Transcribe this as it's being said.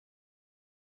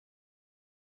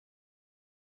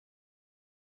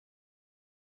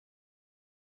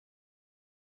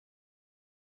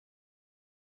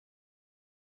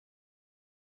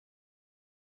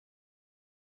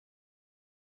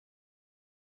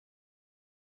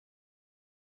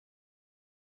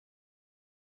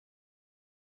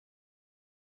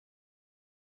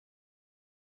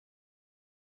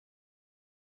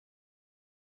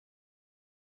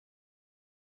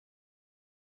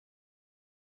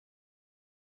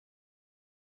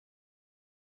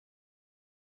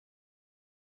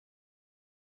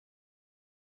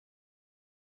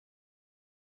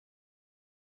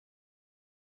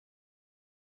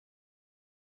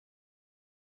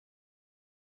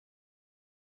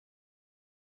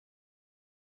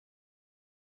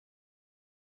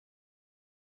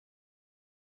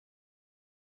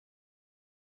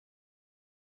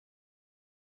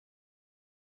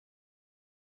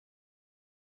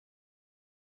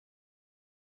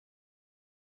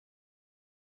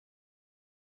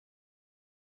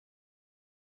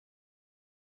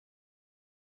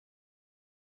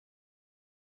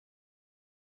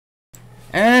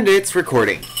And it's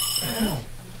recording.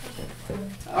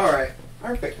 Alright,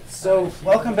 perfect. So,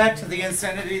 welcome back to the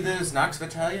insanity that is Nox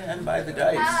Vitalia and By the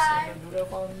Dice. Hi.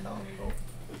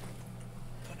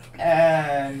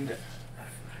 And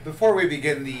before we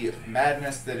begin the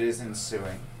madness that is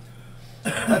ensuing,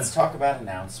 let's talk about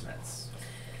announcements.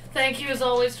 Thank you, as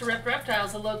always, to Rep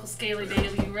Reptiles, a local scaly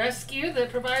daily rescue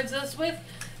that provides us with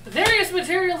various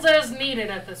materials as needed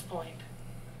at this point.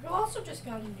 We also just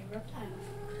got a new reptile.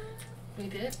 We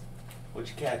did. What'd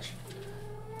you catch?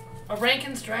 A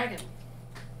Rankin's dragon.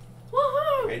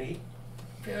 Woohoo! Pretty?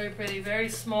 Very pretty, very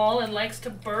small, and likes to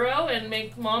burrow and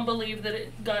make Mom believe that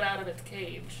it got out of its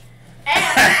cage.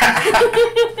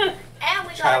 And,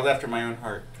 Child after my own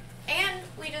heart. And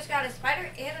we just got a spider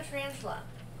and a tarantula.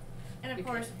 And of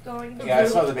course going to Yeah, I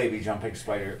saw the baby jumping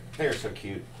spider. They're so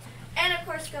cute. And of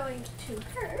course going to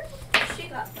her, she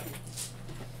got them.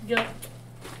 Yep.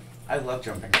 I love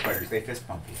jumping spiders. They fist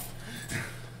bump you.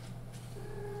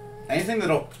 Anything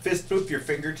that'll fist boop your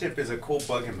fingertip is a cool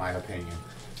bug in my opinion.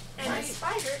 And the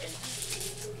spider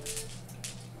is...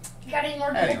 You got any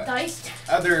more Anyway. gold dice?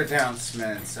 Other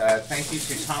announcements. Thank you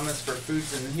to Thomas for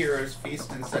Foods and Heroes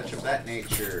Feast and such of that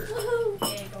nature.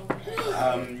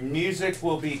 Woohoo! Music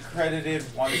will be credited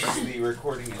once the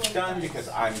recording is done because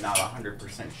I'm not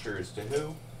 100% sure as to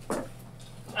who.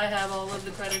 I have all of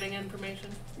the crediting information.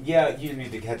 Yeah, you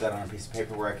need to get that on a piece of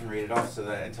paper where I can read it off so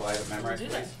that until I have it memorized,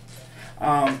 We'll do please.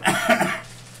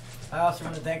 I also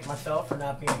want to thank myself for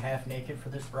not being half naked for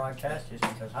this broadcast just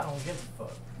because I don't give a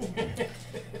fuck.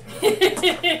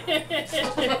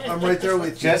 I'm right there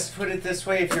with you. Just put it this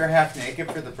way, if you're half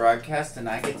naked for the broadcast and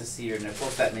I get to see your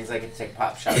nipples, that means I get to take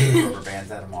pop shots with rubber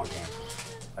bands at them all game.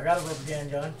 I got a rubber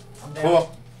band gun. I'm down.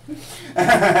 Cool.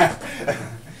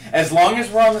 As long as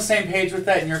we're on the same page with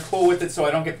that and you're cool with it so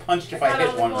I don't get punched if I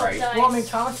hit one right. Well, I mean,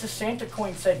 Thomas' Santa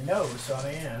coin said no, so I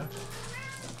mean, you know.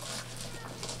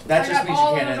 That I just got means you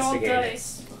all can't of the gold instigate it.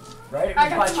 dice. Right? It I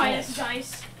was got by the minus chance.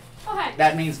 dice. Okay.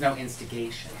 That means no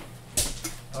instigation.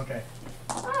 Okay.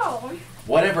 Oh.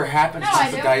 Whatever happens No, once I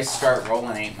the do. dice start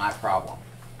rolling ain't my problem.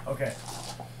 Okay.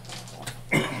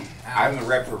 I'm the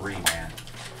referee, man.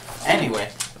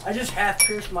 Anyway. I just half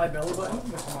pierced my belly button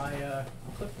with my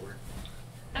clipboard.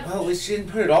 Well, at least you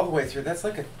didn't put it all the way through. That's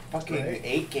like a fucking Right.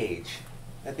 8 gauge.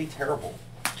 That'd be terrible.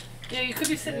 Yeah, you could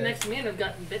be sitting Yeah. next to me and have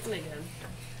gotten bitten again.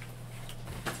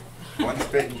 Once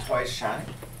bitten, twice shy.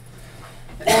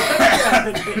 Well, technically I've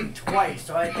been bitten twice,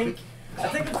 so I think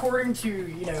according to,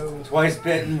 you know... Twice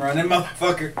bitten, running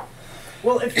motherfucker.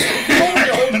 Well, if you know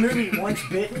the old movie Once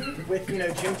Bitten with, you know,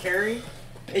 Jim Carrey,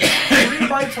 it's 3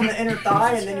 bites on the inner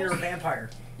thigh and then you're a vampire.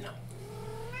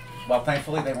 Well,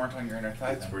 thankfully they weren't on your inner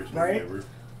thigh That's the then. first Right? movie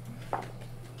ever.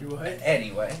 Do what?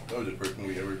 Anyway, That was the first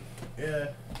movie ever.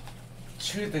 Yeah.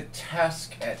 to the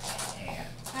task at hand.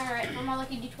 Alright, on my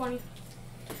lucky d20.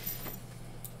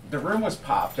 The room was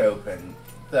popped open,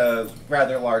 the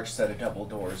rather large set of double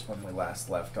doors when we last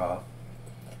left off.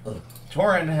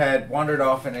 Torin had wandered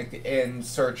off in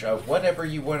search of whatever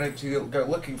you wanted to go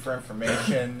looking for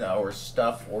information or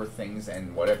stuff or things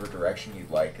in whatever direction you'd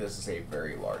like. This is a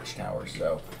very large tower,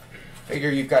 so figure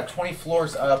you've got 20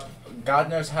 floors up, God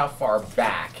knows how far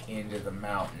back into the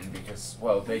mountain because,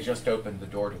 well, they just opened the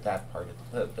door to that part of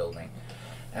the building.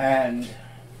 And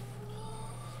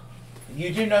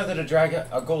you do know that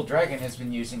a gold dragon has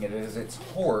been using it as its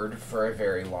hoard for a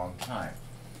very long time.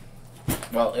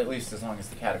 Well, at least as long as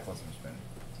the Cataclysm's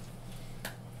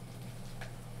been.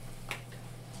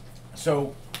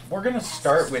 So, we're going to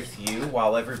start with you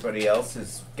while everybody else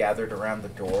is gathered around the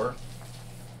door.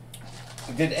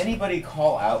 Did anybody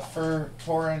call out for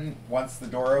Torin once the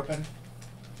door opened?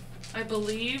 I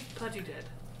believe Pudgy did.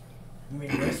 You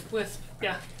mean Wisp? Wisp,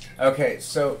 yeah. Okay,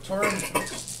 so Torin,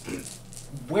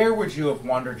 where would you have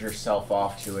wandered yourself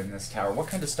off to in this tower? What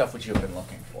kind of stuff would you have been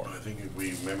looking for? I think if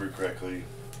we remember correctly,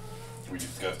 we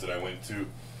discussed that I went to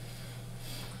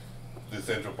the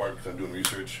central part because I'm doing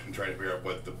research and trying to figure out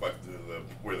what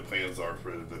where the plans are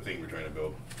for the thing we're trying to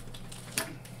build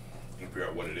and figure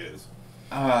out what it is.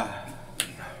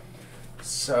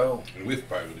 So... And with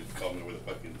probably would have called me with a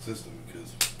fucking system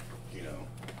because, you know,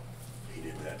 he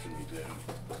did that to me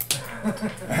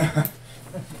then.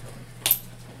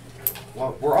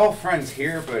 Well, we're all friends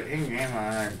here, but in-game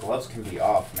gloves can be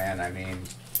off, man. I mean...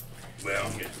 Well,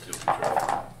 I'm getting still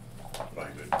control.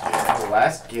 Fine, but The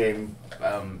last game,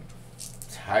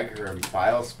 Tiger and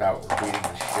Bilespout were beating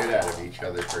the shit out of each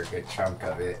other for a good chunk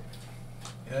of it.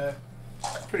 Yeah.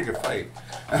 Pretty good fight.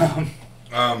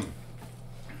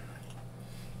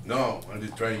 No, I'm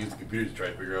just trying to use the computer to try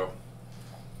to figure out,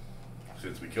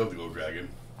 since we killed the gold dragon,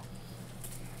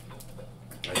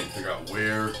 I need to figure out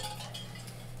where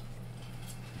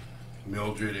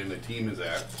Mildred and the team is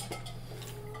at,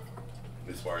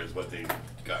 as far as what they've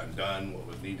gotten done, what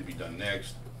would need to be done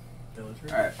next.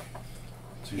 Military? Alright.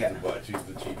 She's Yeah. she's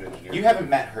the chief engineer. You haven't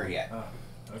met her yet. Ah,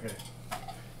 okay.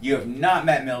 You have not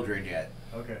met Mildred yet.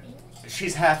 Okay.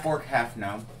 She's half orc, half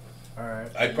gnome.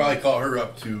 Alright. I'd probably call her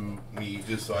up to me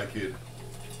just so I could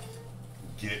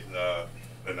get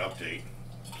an update,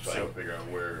 so I can figure out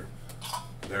where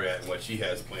they're at and what she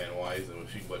has plan wise and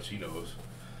what she knows,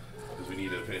 because we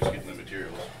need to finish getting the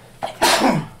materials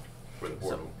for the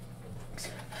portal.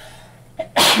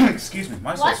 Excuse me,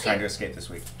 my Bless soul's you. trying to escape this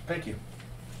week. Thank you.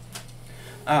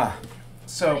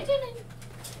 So I didn't.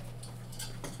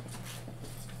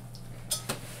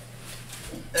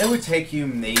 it would take you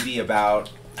maybe about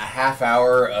a half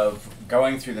hour of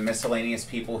going through the miscellaneous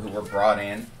people who were brought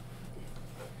in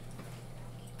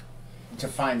to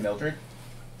find Mildred.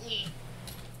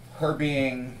 Her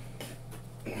being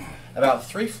about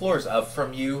 3 floors up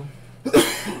from you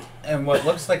and what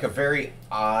looks like a very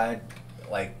odd,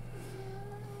 like,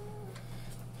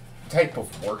 type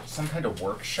of work, some kind of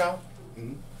workshop.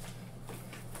 Mhm.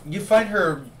 You find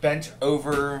her bent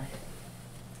over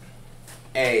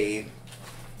a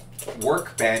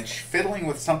workbench, fiddling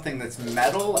with something that's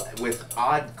metal with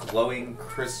odd glowing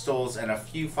crystals and a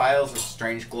few vials of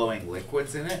strange glowing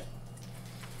liquids in it.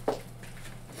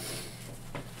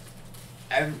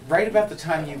 And right about the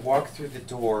time you walk through the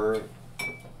door,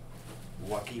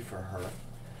 lucky for her,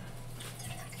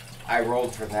 I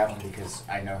rolled for that one because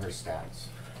I know her stats.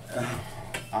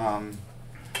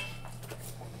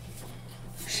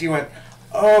 She went,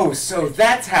 oh, so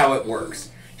that's how it works.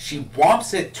 She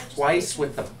whomps it twice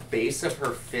with the base of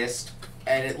her fist,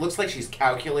 and it looks like she's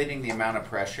calculating the amount of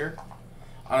pressure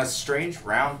on a strange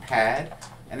round pad,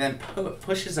 and then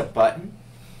pushes a button.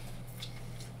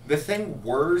 The thing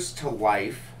whirs to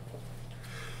life,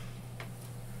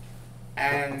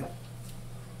 and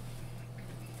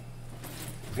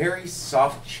very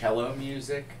soft cello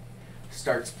music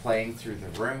starts playing through the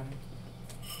room.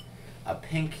 A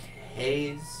pink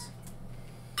haze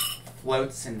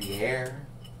floats in the air.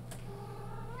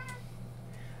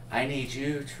 I need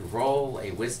you to roll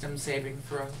a wisdom saving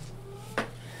throw.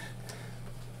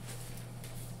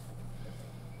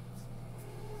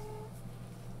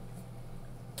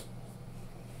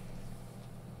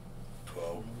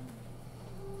 12.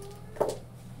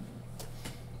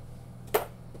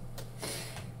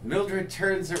 Mildred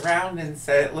turns around and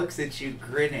looks at you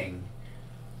grinning.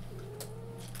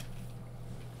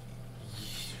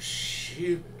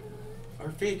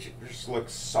 Her features look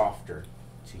softer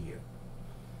to you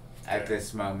at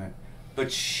this moment.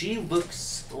 But she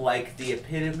looks like the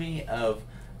epitome of,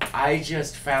 I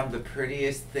just found the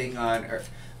prettiest thing on earth.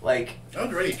 Like, I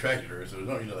was already attracted to her, so there's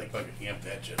no need to like fucking amp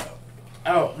that shit up.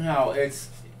 oh no, it's,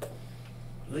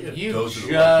 Look at you those who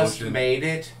are just pushing. made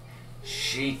it.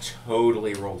 She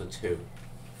totally rolled a 2.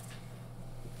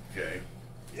 Okay.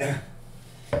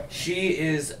 She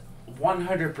is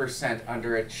 100%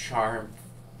 under a charm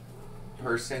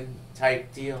person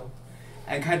type deal,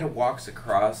 and kind of walks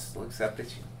across, looks up at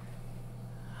you.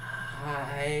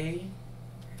 Hi.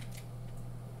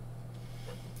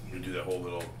 We do that whole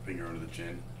little finger under the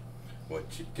chin. What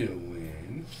you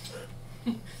doing?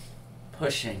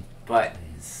 Pushing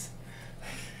buttons.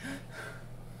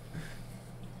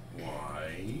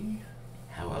 Why?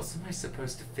 How else am I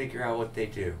supposed to figure out what they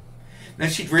do? Then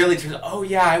she really turns, oh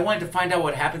yeah, I wanted to find out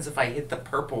what happens if I hit the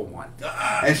purple one.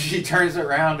 Ah! And she turns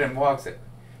around and walks it.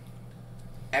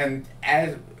 And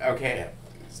as, okay,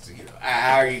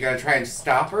 are you going to try and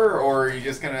stop her, or are you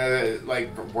just going to,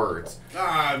 like, words?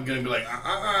 I'm gonna be like,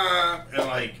 and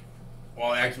like,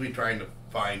 while actually trying to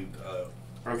find,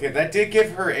 Okay, that did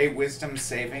give her a wisdom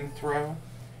saving throw.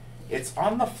 It's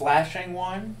on the flashing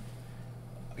one.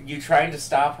 You trying to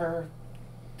stop her?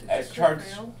 Did As you charged.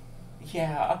 fail?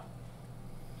 Yeah.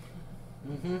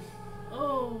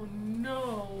 Oh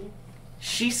no.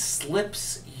 She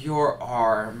slips your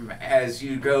arm as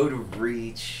you go to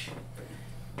reach.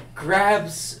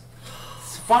 Grabs.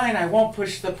 It's fine, I won't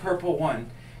push the purple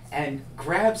one. And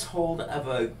grabs hold of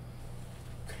a.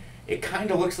 It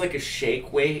kind of looks like a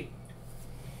shake weight,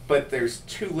 but there's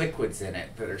 2 liquids in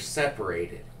it that are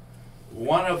separated.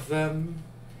 One of them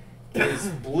is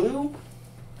blue,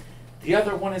 the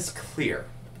other one is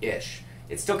clear-ish.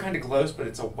 It still kind of glows, but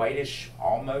it's a whitish,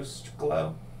 almost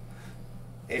glow.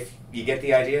 If you get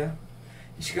the idea.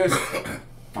 And she goes,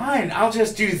 fine, I'll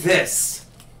just do this.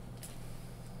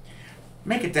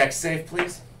 Make a dex save,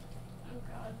 please.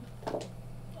 Oh god.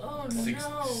 Oh six,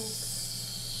 no.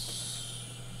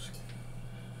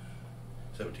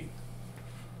 17.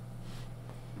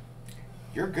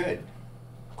 You're good.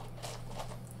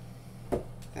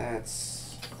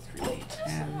 that's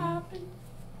 3d10.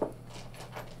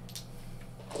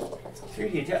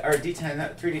 3d10 or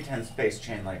d10. 3d10 space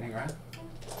chain lightning, right?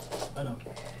 I know.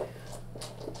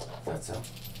 Thought so.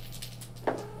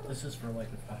 This is for like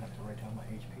if I have to write down my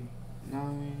HP.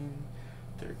 9,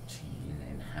 13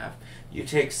 and a half. You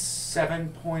take 7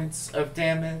 points of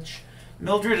damage.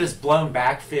 Mildred is blown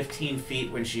back 15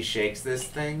 feet when she shakes this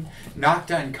thing, knocked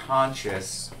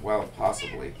unconscious. Well,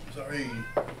 possibly. Sorry.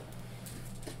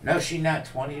 No, she nat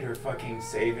 20'd her fucking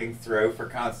saving throw for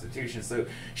Constitution, so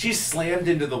she's slammed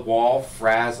into the wall,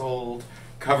 frazzled,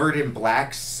 covered in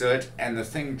black soot, and the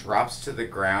thing drops to the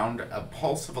ground, a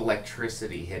pulse of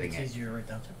electricity hitting It's it. easier to write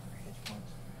down temporary hit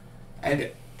points.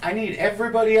 And I need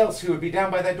everybody else who would be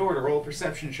down by that door to roll a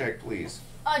perception check, please.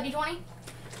 D20?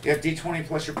 You have d20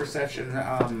 plus your perception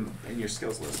in your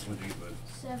skills list. What'd you get, bud?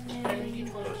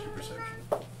 7. Plus your perception.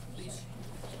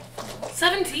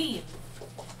 17.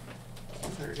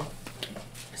 30. I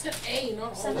said A,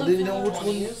 not all I of didn't the know which one.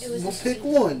 20s. It was We'll a pick C.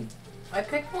 one. I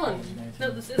picked one. No,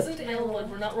 this isn't Elwood.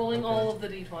 We're not rolling all of the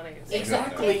d20s.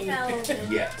 Exactly.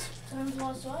 Yet. Times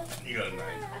lost what? You got a 9.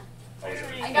 I was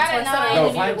gonna- I got That's why I a said I 9. No, only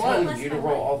if I'm needed one. telling you to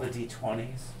roll all the d20s,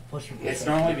 Plus your it's perception.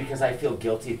 normally because I feel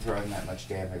guilty throwing that much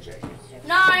damage at you.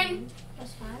 9.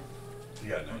 Plus 5. You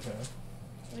got a 9. Okay.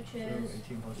 Which So is.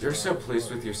 18 plus You're 5. so pleased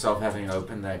with yourself having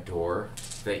opened that door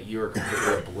that you're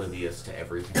completely oblivious to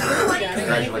everything. Adding anything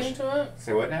Congratulations. to it?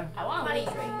 Say what now? I want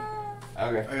 23. Okay, I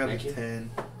got a thank you.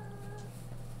 10.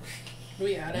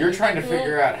 We add You're trying to anything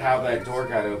figure it? out how that door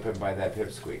got opened by that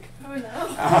pipsqueak. Oh no.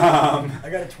 I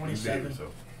got a You 27. did,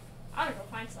 so. I gotta go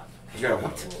find some. You got a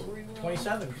what?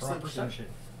 27 for perception.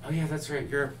 Oh yeah, that's right.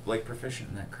 You're like proficient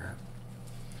in that crap.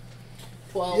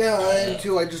 12. Yeah, I am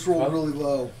too. I just rolled really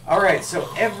low. All right, so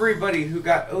everybody who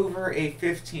got over a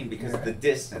 15 because of the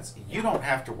distance, you don't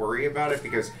have to worry about it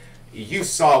because you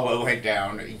saw what went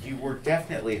down. You were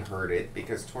definitely heard it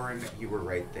because Torin, you were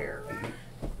right there.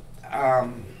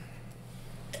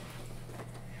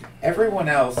 Everyone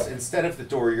else, instead of the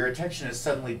door, your attention is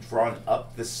suddenly drawn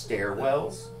up the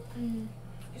stairwells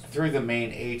through the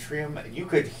main atrium. You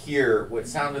could hear what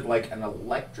sounded like an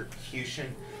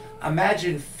electrocution.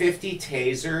 Imagine 50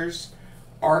 tasers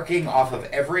arcing off of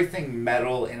everything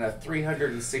metal in a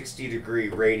 360-degree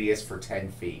radius for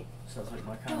 10 feet. Sounds like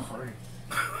my kind of party.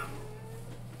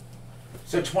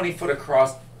 So 20 foot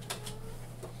across.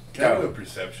 Can I do Go. a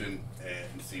perception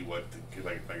and see what, if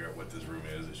I can figure out what this room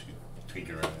is that she could tweak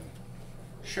around in?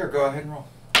 Sure, go ahead and roll.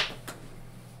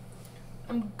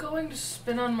 I'm going to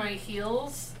spin on my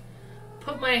heels,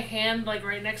 put my hand like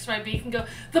right next to my beak and go,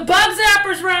 the bug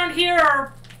zappers around here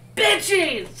are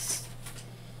bitches!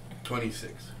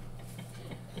 26.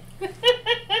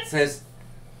 It says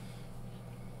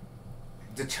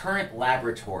Deterrent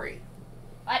Laboratory.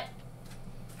 What?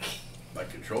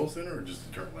 Like control center or just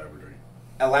deterrent laboratory?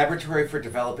 A laboratory for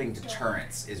developing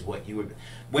deterrence is what you would...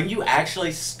 When you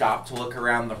actually stop to look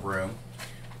around the room,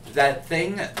 that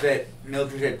thing that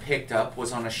Mildred had picked up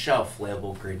was on a shelf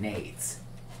labeled grenades.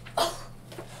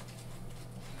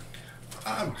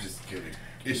 I'm just kidding.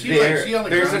 Is she There- like, she on the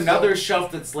there's ground another still?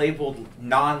 shelf that's labeled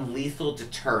non-lethal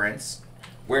deterrence,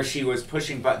 where she was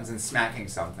pushing buttons and smacking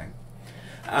something.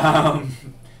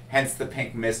 Hence the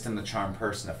pink mist and the charm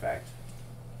person effect.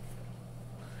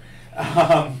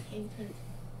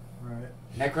 Right.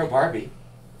 Necro Barbie.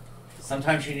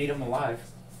 Sometimes you need them alive.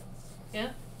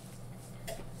 Yeah?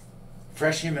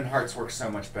 Fresh human hearts work so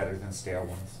much better than stale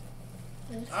ones.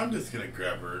 I'm just gonna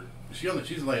grab her.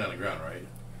 She's laying on the ground, right?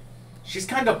 She's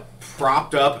kind of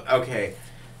propped up. Okay.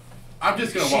 I'm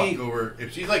just gonna She- walk over.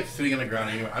 If she's like sitting on the ground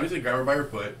anyway, I'm just gonna grab her by her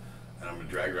foot and I'm gonna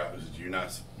drag her out. This is, you're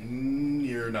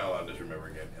not allowed to remember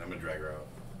again. And I'm gonna drag her out.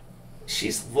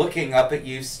 She's looking up at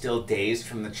you, still dazed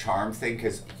from the charm thing,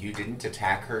 because you didn't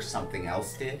attack her, something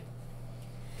else did.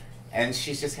 And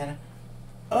she's just kind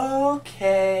of,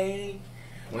 okay.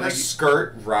 When Her I-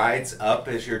 skirt rides up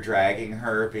as you're dragging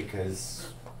her because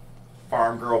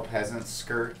farm girl peasant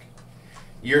skirt.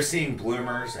 You're seeing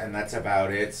bloomers, and that's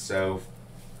about it. So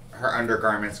her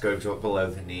undergarments go to below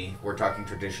the knee. We're talking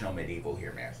traditional medieval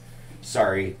here, man.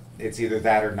 Sorry, it's either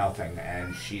that or nothing,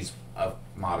 and she's a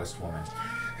modest woman.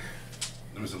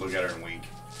 I'm just gonna look at her and wink.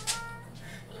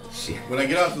 She, When I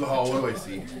get out to the hall, what do I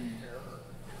see?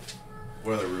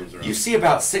 What other rooms are you see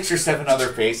about 6 or 7 other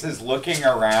faces looking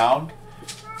around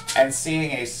and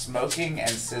seeing a smoking and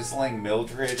sizzling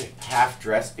Mildred, half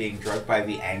dressed, being drugged by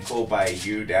the ankle by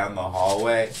you down the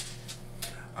hallway.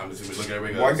 I'm just gonna look at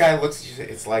everybody. One guy looks at you,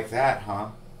 it's like that, huh?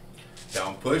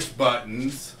 Don't push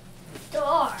buttons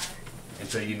Door.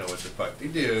 until you know what the fuck to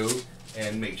do,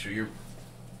 and make sure you're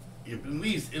at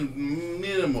least in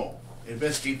minimal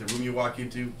investigate the room you walk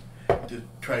into. to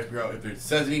try to figure out if it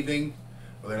says anything,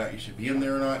 whether or not you should be in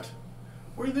there or not,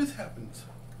 where this happens.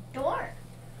 Door.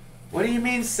 What do you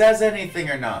mean says anything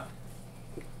or not?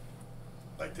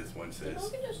 Like this one says, No,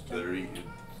 we just don't. literally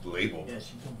labeled Yeah,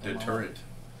 she dumped them deterrent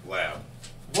lab.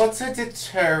 What's a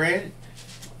deterrent?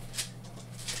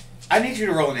 I need you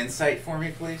to roll an insight for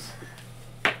me, please.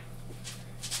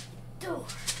 Door.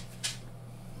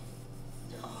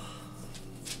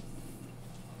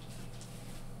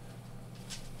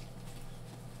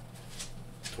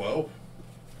 12.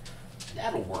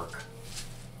 That'll work.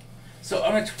 So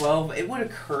on a 12, it would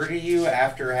occur to you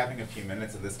after having a few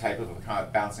minutes of this type of a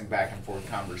bouncing back and forth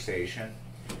conversation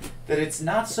that it's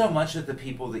not so much that the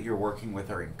people that you're working with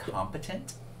are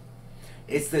incompetent.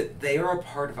 It's that they are a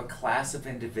part of a class of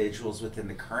individuals within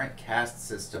the current caste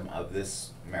system of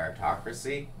this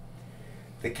meritocracy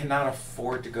that cannot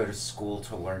afford to go to school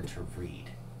to learn to read.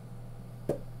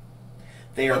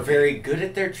 They are very good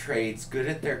at their trades, good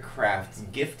at their crafts,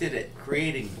 gifted at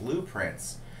creating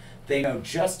blueprints. They know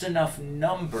just enough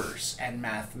numbers and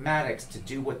mathematics to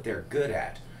do what they're good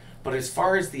at. But as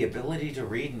far as the ability to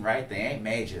read and write, they ain't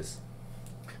mages.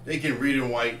 They can read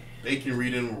and write. They can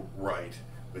read and write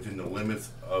within the limits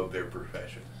of their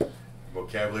profession.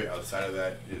 Vocabulary outside of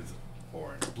that is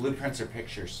foreign. Blueprints are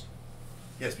pictures.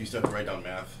 Yes, but you still have to write down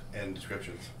math and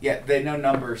descriptions. Yeah, they know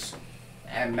numbers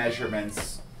and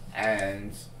measurements,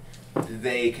 and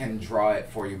they can draw it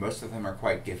for you. Most of them are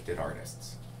quite gifted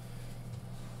artists.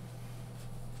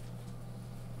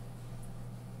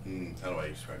 How do I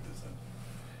describe this then?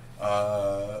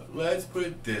 Let's put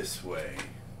it this way.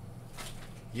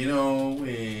 You know,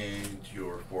 when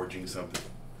you're forging something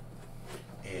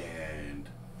and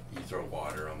you throw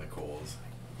water on the coals,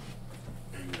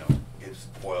 and you know, it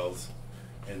boils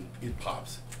and it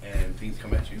pops and things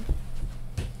come at you,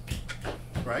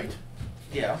 right?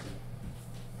 Yeah.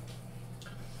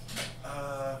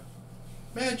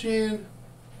 Imagine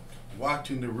walked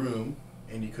in the room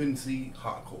and you couldn't see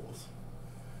hot coals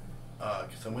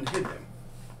because someone hid them.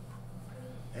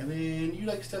 And then you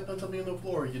like stepped on something on the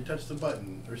floor, you touched the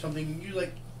button or something, and you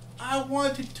like, I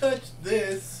want to touch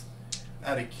this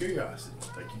out of curiosity.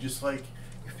 Like you just like,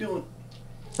 you're feeling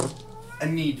a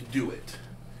need to do it.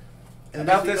 And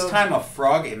About this time, a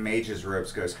frog in mage's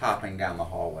robes goes hopping down the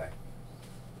hallway.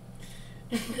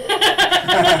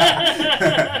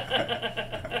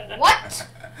 What?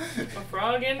 A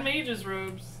frog in mage's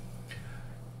robes.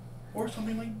 or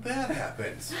something like that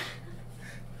happens.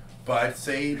 But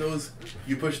say those,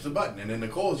 you push the button and then the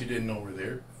coals you didn't know were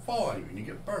there fall on you and you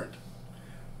get burnt.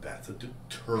 That's a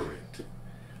deterrent.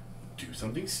 Do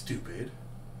something stupid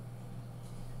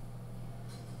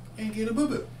and get a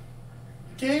boo-boo.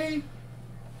 Okay?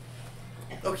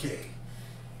 Okay.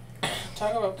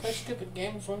 Talk about play stupid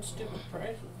games, win stupid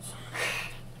prizes.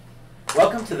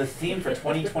 Welcome to the theme for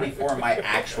 2024, my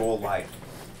actual life.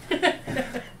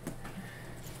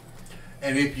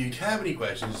 And if you have any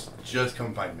questions, just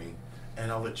come find me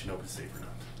and I'll let you know if it's safe or not.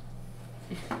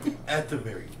 At the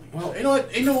very least. Well, you know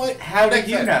what? You know what? How did Next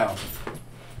you time. know?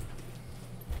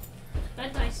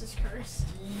 That dice is cursed.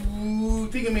 Ooh,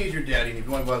 think of me as your daddy, and if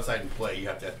you want to go outside and play, you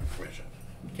have to ask for permission.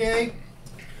 Okay?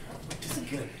 It isn't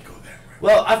gonna go that way.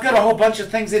 Well, I've got a whole bunch of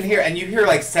things in here, and you hear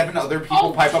like 7 other people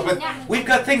Oh, pipe up with, yeah. we've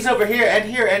got things over here, and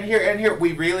here, and here, and here.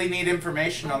 We really need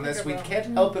information on this. We can't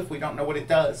help if we don't know what it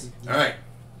does. Alright,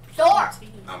 Door.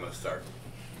 I'm gonna start.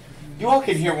 You all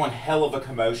can hear one hell of a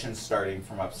commotion starting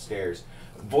from upstairs.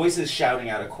 Voices shouting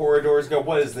out of corridors go,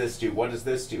 what does this do? What does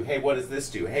this do? Hey, what does this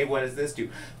do? Hey, what does this do?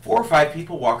 4 or 5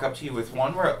 people walk up to you with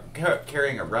one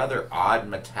carrying a rather odd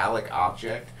metallic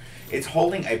object. It's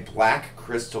holding a black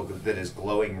crystal that is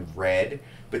glowing red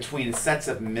between sets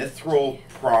of mithril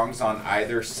prongs on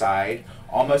either side,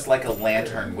 almost like a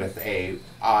lantern with a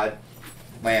odd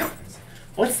lamp.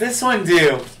 What's this one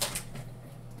do?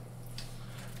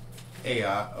 Hey,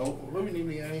 what do we name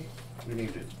the guy? We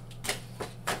named it.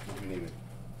 What did we name it?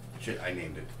 Shit, I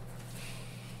named it.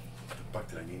 What the fuck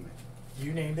did I name it?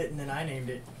 You named it and then I named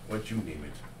it. What'd you name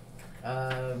it?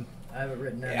 I have it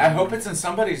written down. I hope it's in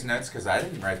somebody's notes because I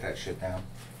didn't write that shit down.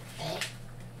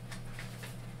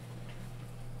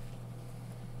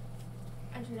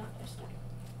 I do not understand.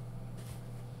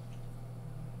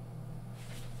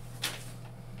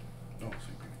 Oh,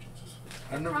 sweet baby Jesus.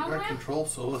 I never Wrong got one? control,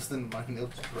 so less than my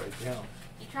notes to write down.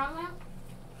 You trying that?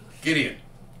 Gideon.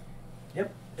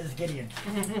 Yep, it's Gideon.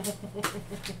 I never wrote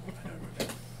that.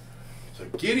 So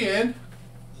Gideon,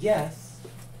 Yes.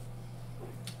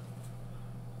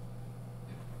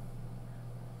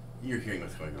 you're hearing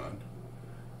what's going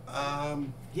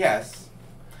on. Yes.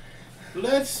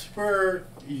 Let's, for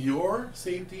your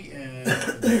safety and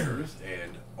theirs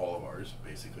and all of ours, yours,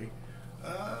 basically.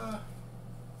 How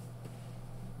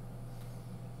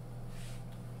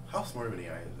smart of an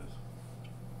AI is this?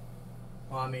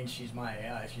 Well, I mean, she's my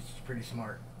AI. She's pretty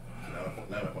smart.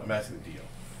 No, I'm asking the deal.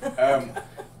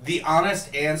 The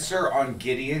honest answer on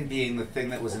Gideon being the thing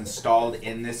that was installed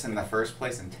in this in the first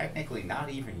place, and technically not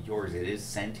even yours, it is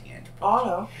sentient.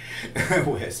 Oh, no.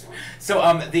 Wisp. So,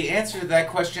 the answer to that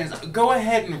question is go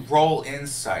ahead and roll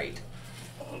insight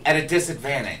at a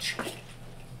disadvantage.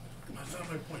 That's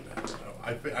not my point.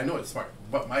 I know it's smart,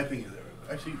 but my thing is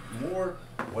actually more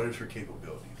what is her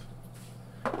capabilities?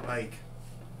 Like,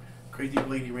 Crazy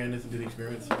Lady ran this into the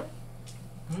experiments.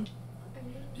 Hmm? Do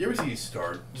you ever see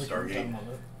Stargate?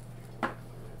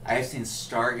 I have seen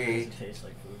Stargate. Does it taste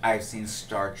like food? I've seen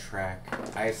Star Trek.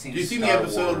 I've seen. Do you see Star the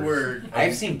episode Wars. where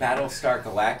I've seen Battlestar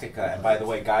Galactica, and by the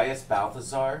way, Gaius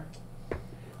Balthazar,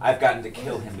 I've gotten to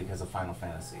kill him because of Final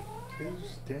Fantasy. They're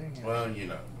just staring at Well, you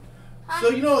know. So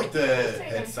you know, like the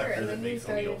head sucker that makes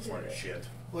O'Neill smart as shit.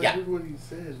 Well, Yeah. I heard what he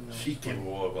said. And She's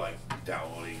capable of like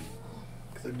downloading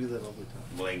Because I do that all the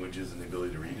time. languages and the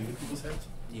ability to read into people's heads.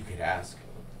 You could ask.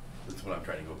 That's what I'm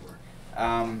trying to go for.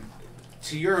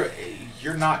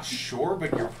 You're not sure,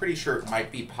 but you're pretty sure it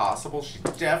might be possible. She's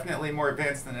definitely more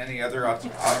advanced than any other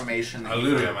automation. I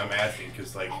literally am. I'm asking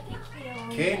because, like,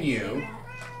 can you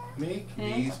make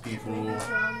these people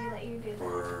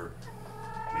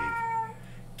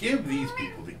give these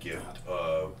people the gift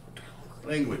of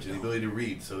language and the ability to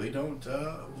read, so they don't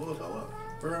blow us all up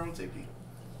for our own safety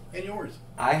and yours?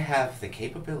 I have the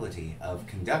capability of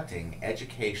conducting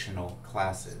educational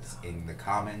classes in the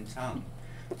common tongue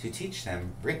to teach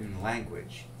them written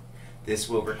language. This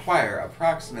will require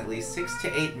approximately 6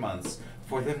 to 8 months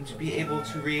for them to be able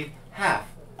to read half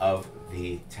of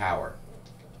the tower.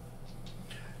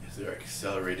 Is there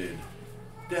accelerated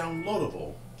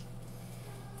downloadable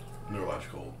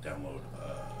neurological download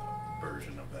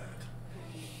version of that?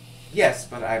 Yes,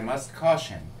 but I must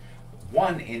caution,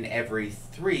 1 in every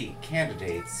 3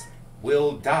 candidates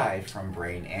will die from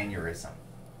brain aneurysm.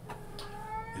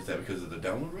 Is that because of the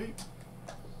download rate?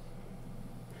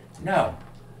 No.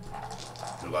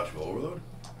 Neurological overload?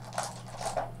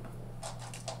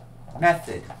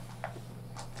 Method.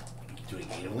 Doing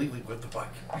anally? Like, what the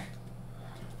fuck?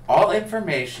 All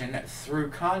information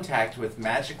through contact with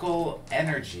magical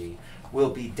energy will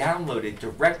be downloaded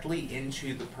directly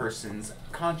into the person's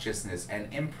consciousness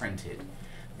and imprinted,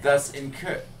 thus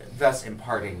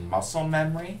imparting muscle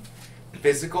memory,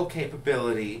 physical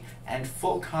capability, and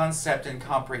full concept and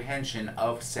comprehension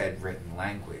of said written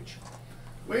language.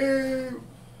 Where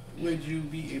would you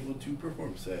be able to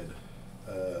perform said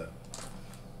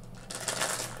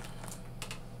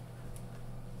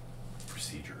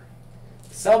procedure?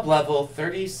 Sublevel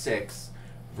 36,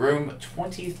 room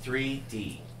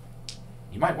 23D.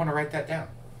 You might want to write that down.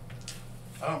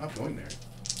 Oh, I'm going there.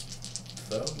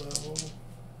 Sub-level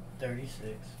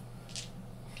 36.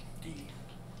 D.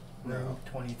 Room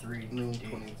 23. No, D.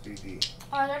 23D.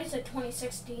 Oh, I already said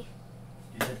 2060. You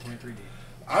said 23D.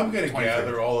 I'm going to 23.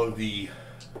 gather all of the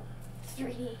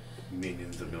 3D.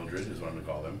 minions of Mildred, is what I'm going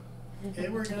to call them.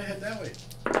 And we're going to head that way.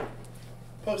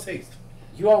 Post haste.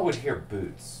 You all would hear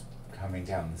boots coming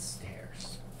down the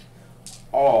stairs.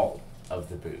 All of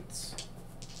the boots.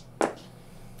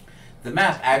 The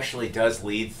map actually does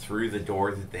lead through the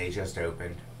door that they just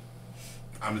opened.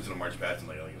 I'm just going to march past and,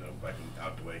 like, you know, back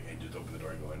out the way and just open the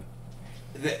door and go in.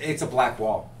 It's a black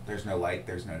wall. There's no light,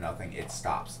 there's no nothing. It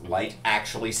stops. Light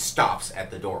actually stops at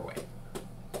the doorway.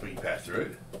 But you pass through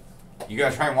it. You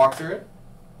gonna try and walk through it?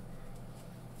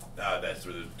 That's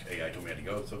where the AI told me I had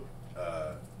to go, so,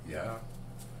 yeah.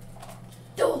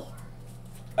 Door.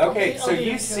 Okay, I'll so beat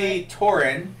you him to see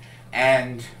Torin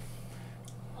and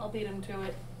I'll beat him to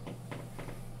it.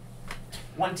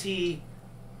 20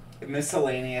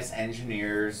 miscellaneous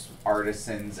engineers,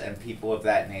 artisans, and people of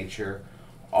that nature,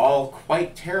 all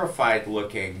quite terrified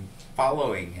looking,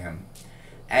 following him.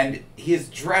 And he is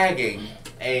dragging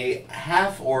a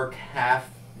half-orc,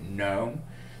 half-gnome.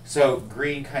 So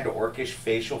green, kind of orcish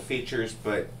facial features,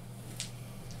 but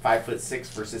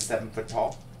 5'6" versus 7 foot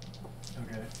tall.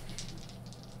 Okay.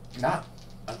 Not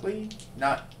ugly,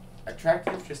 not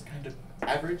attractive, just kind of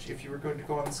average. If you were going to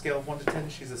go on the scale of 1 to 10,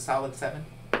 she's a solid 7.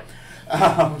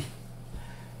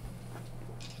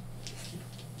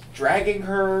 Dragging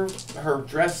her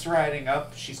dress riding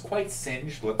up, she's quite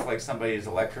singed, looks like somebody has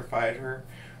electrified her.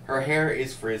 Her hair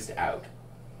is frizzed out.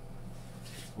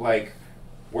 Like,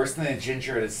 worse than a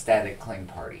ginger at a static cling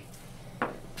party.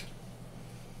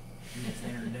 It's the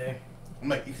end of the day. I'm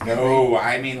like, excuse No, me.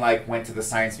 I mean like went to the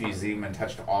science museum and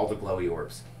touched all the glowy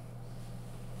orbs.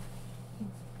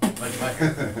 Like my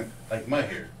hair. Like my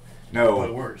hair. But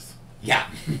No, worse. Yeah.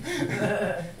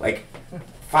 Like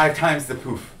 5 times the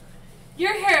poof.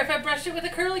 Your hair if I brushed it with a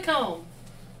curly comb.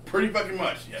 Pretty fucking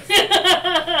much, yes.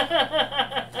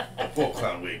 A full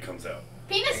clown wig comes out.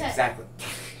 Penis head. Exactly.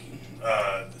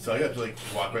 So I have to like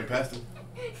walk right past him.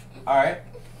 Alright.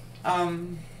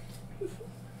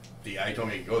 The eye told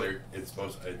me to go there. It's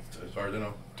supposed, as far as I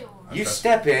know. You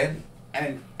step in,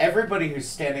 and everybody who's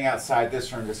standing outside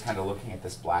this room just kind of looking at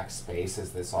this black space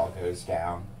as this all goes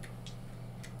down.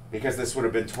 Because this would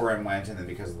have been Torin went, and then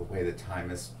because of the way the time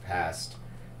has passed,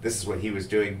 this is what he was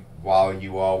doing while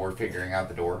you all were figuring out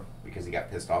the door, because he got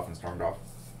pissed off and stormed off.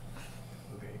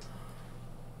 Okay.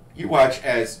 You watch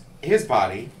as his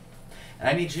body, and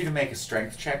I need you to make a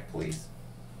strength check, please.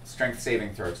 Strength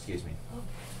saving throw, excuse me.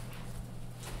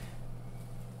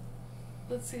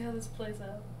 Let's see how this plays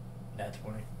out. That's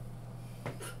 20.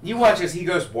 You watch as he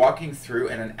goes walking through,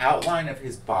 and an outline of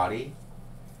his body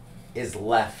is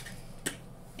left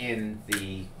in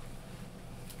the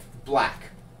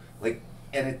black. Like,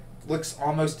 and it looks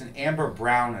almost an amber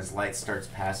brown as light starts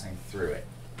passing through it.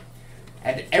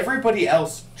 And everybody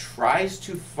else tries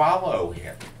to follow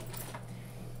him.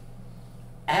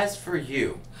 As for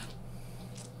you,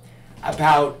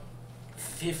 about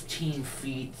 15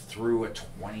 feet through a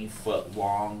 20-foot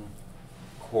long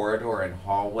corridor and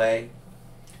hallway,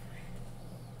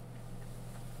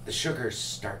 the sugars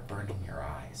start burning your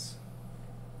eyes.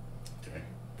 Okay.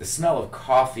 The smell of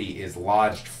coffee is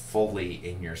lodged fully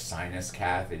in your sinus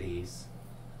cavities.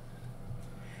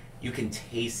 You can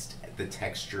taste the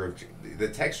texture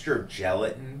of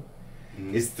gelatin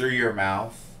is through your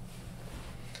mouth.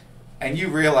 And you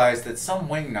realize that some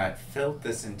wingnut filled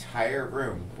this entire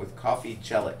room with coffee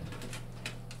gelatin.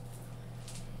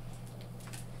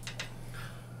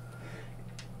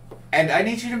 And I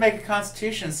need you to make a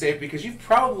constitution save because you've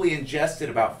probably ingested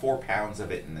about 4 pounds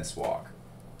of it in this walk.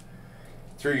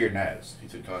 Through your nose. You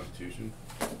said Constitution?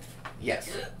 Yes.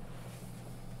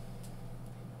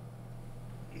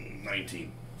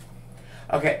 19.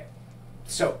 Okay,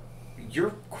 so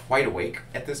you're quite awake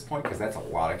at this point because that's a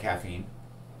lot of caffeine.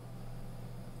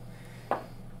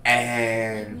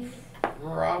 And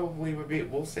probably would be,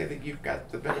 we'll say that you've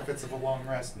got the benefits of a long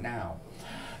rest now.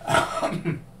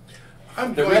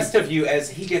 The rest of you,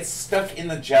 as he gets stuck in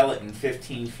the gelatin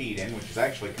 15 feet in, which is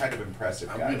actually kind of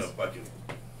impressive, I'm guys. gonna fucking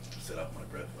set up my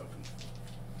breath weapon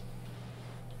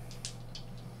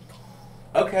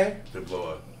Okay. to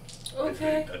blow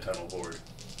Okay. a tunnel board.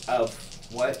 Of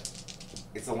what?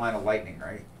 It's a line of lightning,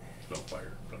 right? No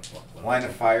fire. Line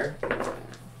of fire.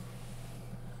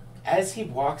 As he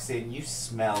walks in, you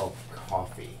smell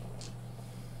coffee.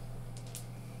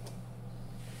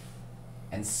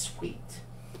 And sweet.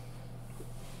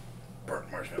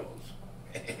 Burnt marshmallows.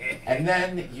 And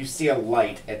then you see a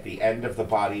light at the end of the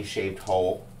body-shaped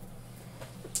hole.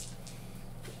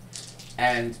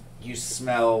 And you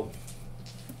smell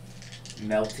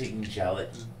melting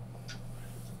gelatin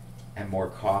and more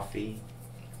coffee.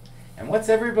 And what's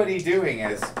everybody doing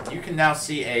is you can now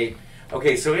see a...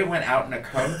 Okay, so it went out in a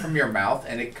cone from your mouth,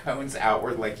 and it cones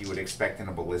outward like you would expect in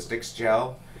a ballistics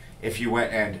gel if you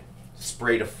went and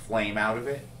sprayed a flame out of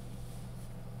it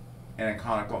in a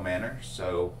conical manner.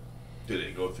 So... Did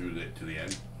it go through to the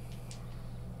end?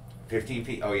 15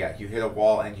 feet. Oh yeah, you hit a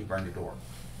wall and you burned a door.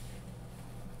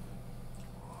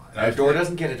 And A door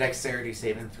doesn't get a dexterity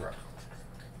saving throw.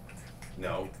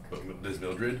 No, but does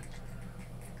Mildred?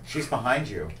 She's behind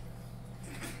you.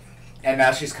 And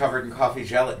now she's covered in coffee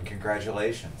gelatin.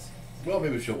 Congratulations. Well,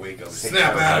 maybe she'll wake up and Six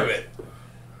snap hours. out of it.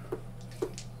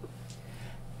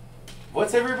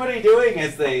 What's everybody doing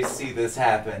as they see this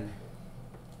happen?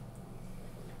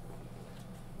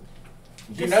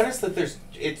 You notice that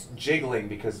it's jiggling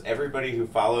because everybody who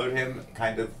followed him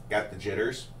kind of got the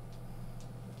jitters.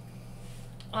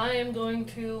 I am going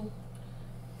to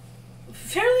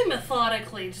fairly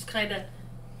methodically just kind of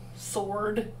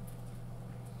sword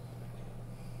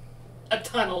a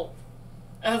tunnel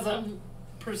as I'm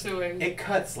pursuing. It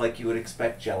cuts like you would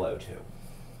expect Jell-O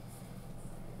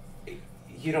to.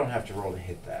 You don't have to roll to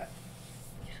hit that.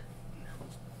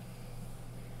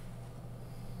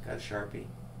 Got a Sharpie?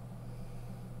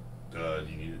 Do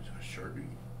you need a Sharpie?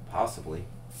 Possibly.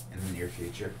 In the near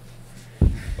future.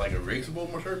 Like a erasable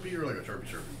Sharpie or like a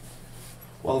Sharpie?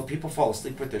 Well, if people fall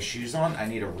asleep with their shoes on, I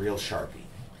need a real Sharpie.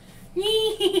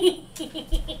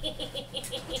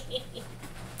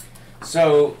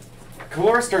 So,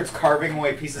 Kalora starts carving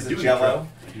away pieces of Jell-O,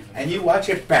 and you watch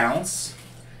it bounce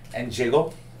and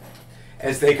jiggle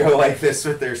as they go like this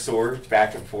with their swords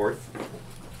back and forth.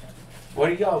 What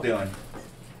are y'all doing?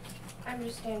 I'm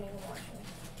just standing and watching.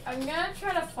 I'm gonna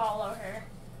try to follow her.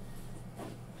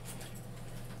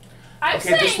 I'm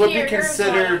Okay, this saying would here, be here's what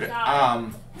considered. I've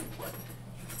got.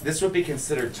 This would be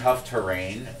considered tough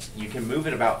terrain. You can move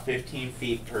it about 15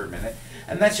 feet per minute,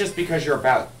 and that's just because you're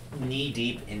about knee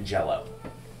deep in Jello.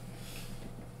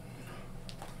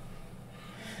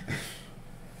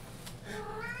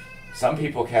 Some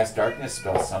people cast darkness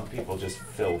spells. Some people just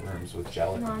fill rooms with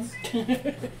gelatins. I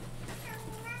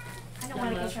don't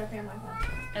want to get sharpie on my phone.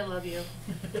 I love you.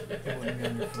 It wouldn't be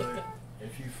on your foot.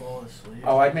 If you fall asleep.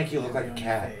 Oh, I'd make you look it'd like be a on your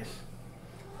cat. face.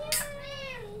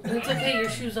 It's okay, your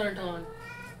shoes aren't on.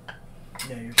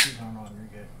 Yeah, your shoes aren't on.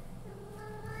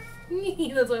 You're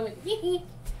good. That's why I went,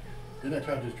 Didn't that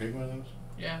child just drink one of those?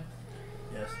 Yeah.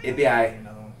 Yes. It'd be aight.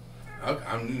 Another one. Okay,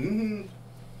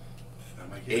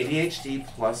 I'm like, ADHD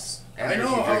plus I energy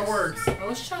know how it drinks. works. I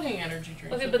was chugging energy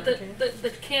drinks. okay, and but drinking. the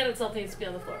can itself needs to be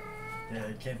on the floor. Yeah,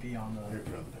 it can't be on Here, the.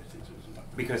 put on the dice, it's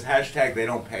not- Because hashtag they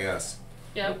don't pay us.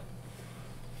 Yep.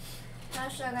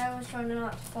 Hashtag I was trying to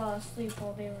not fall asleep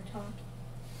while they were talking.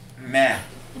 Meh.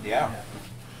 Yeah.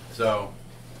 So,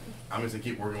 I'm just gonna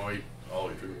keep working my way all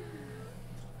the way through.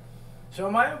 So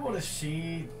am I able to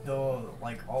see the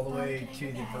like all the way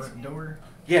to the burnt door?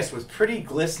 Yes, with pretty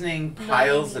glistening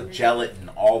piles of gelatin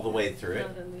all the way through it.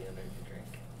 Not in the energy drink.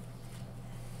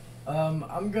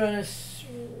 I'm gonna.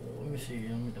 Let me see.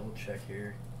 Let me double check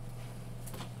here.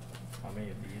 How many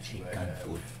of these do Cheap I gun have?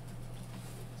 food.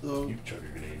 So You chug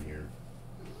your grenade in here.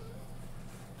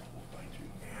 We'll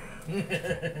find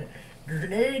you.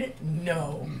 Grenade?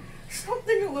 No.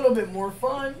 Something a little bit more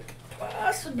fun.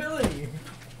 Possibility.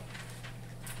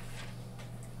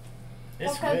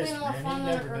 It's What could be risk, more man. fun You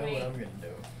than a never know what grenade? I'm gonna do.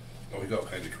 Oh, we got all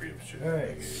kinds of creative shit.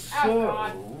 Alright, Oh,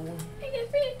 God. so. I can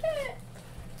beat it.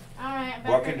 Alright,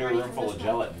 Walk into a room full of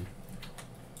gelatin.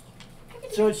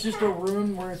 So it's just a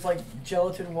room where it's like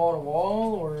gelatin wall to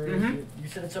wall, or is Mhm. it, you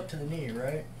said it's up to the knee,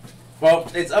 right?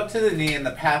 Well, it's up to the knee in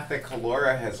the path that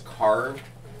Kalora has carved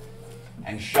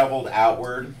and shoveled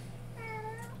outward.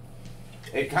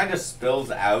 It kind of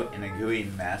spills out in a gooey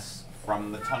mess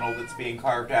from the tunnel that's being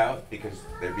carved out because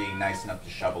they're being nice enough to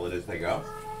shovel it as they go.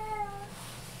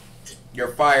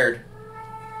 You're fired.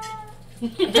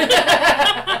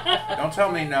 Don't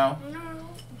tell me no.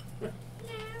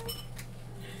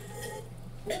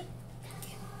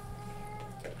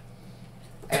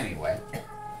 Anyway.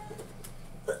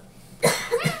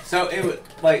 So it would,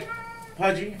 like,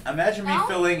 Pudgy, imagine me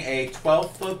filling a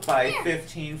 12-foot by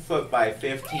 15-foot by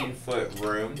 15-foot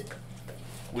room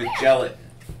with gelatin.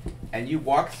 And you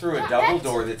walk through a double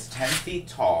door that's 10 feet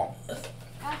tall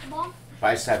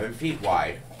by 7 feet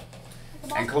wide.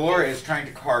 And Kalora is trying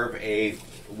to carve a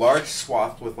large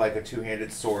swath with like a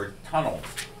two-handed sword tunnel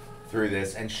through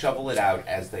this and shovel it out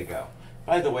as they go.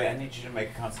 By the way, I need you to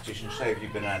make a constitution save.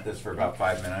 You've been at this for about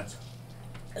 5 minutes.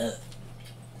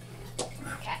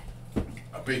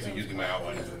 I'm basically using my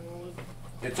outline as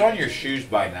a It's on your shoes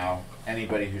by now,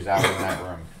 anybody who's out in that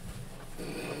room.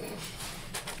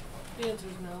 The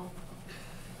answer's no.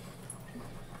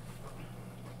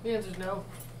 The answer's no.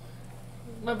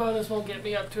 My bonus won't get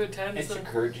me up to a 10, It's so...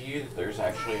 occurred to you that there's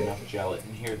actually enough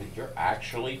gelatin here that you're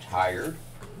actually tired.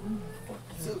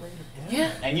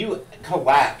 Yeah. And you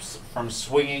collapse from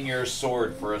swinging your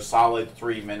sword for a solid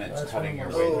 3 minutes, That's cutting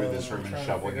what your I'm way through trying this room to and figure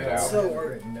shoveling it out. out. So-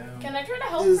 Written down. Can I try to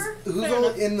help is her? who's Fair all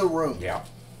enough. in the room? Yeah.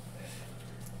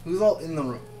 Who's all in the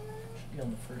room? Be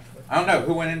on the first one. I don't know,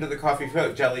 who went into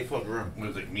the jelly-filled room? it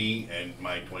was like me and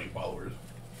my 20 followers.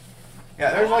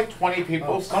 Yeah, there's like 20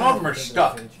 people. Oh, Some of them are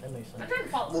stuck. That makes I'm sense. trying to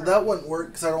follow Well, her. that wouldn't work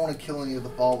because I don't want to kill any of the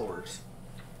followers.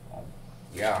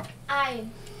 Yeah.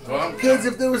 Well, I'm, Because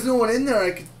if there was no one in there,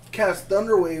 I could cast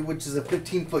Thunderwave, which is a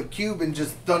 15-foot cube, and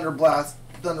just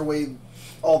Thunderwave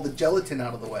all the gelatin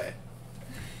out of the way.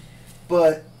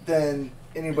 But then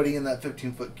anybody in that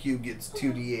 15-foot cube gets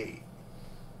 2d8.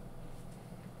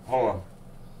 Hold on.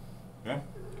 Yeah.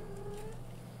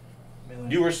 Melee.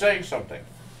 You were saying something.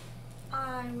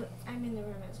 I'm in the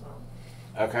room as well.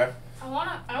 Okay.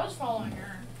 I was following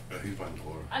her. he's behind the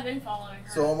floor. I've been following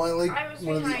her. So am I like I was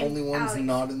one of the behind only ones Alex.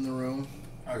 not in the room?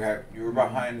 Okay. You were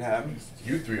behind him.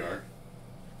 You three aren't.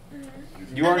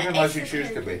 You aren't I'm an unless you extra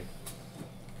choose to be.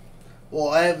 Well,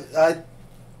 I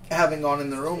haven't gone in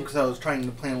the room because I was trying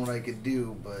to plan what I could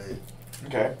do, but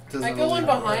Okay. it doesn't I go in really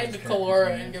work. behind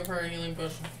Kalora and give her a healing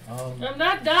potion. I'm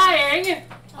not dying!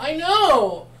 I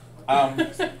know!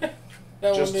 Just That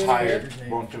won't do any tired.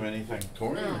 good. Won't do anything.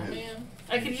 Tori Oh, or him? man.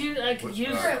 I could What's-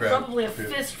 use crap. probably a Crap.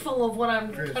 fistful of what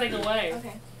I'm cutting away.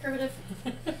 Okay. Primitive.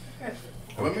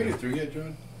 Have I made it through yet,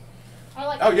 John? I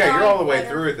like Oh yeah, you're all the way better.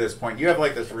 through at this point. You have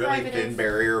like this really Primitive. thin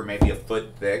barrier, maybe a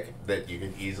foot thick, that you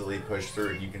can easily push through,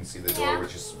 and you can see the door, Yeah.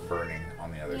 which is burning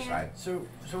on the other Yeah. side. So on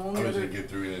I the was other. gonna get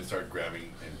through and then start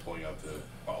grabbing and pulling out the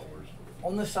followers.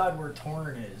 On the side where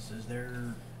Torn is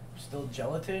there still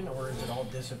gelatin, or is it all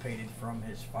dissipated from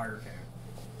his fire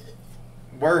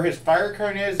cone? Where his fire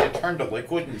cone is, it turned to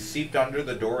liquid and seeped under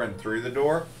the door and through the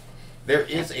door. There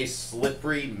is a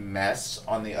slippery mess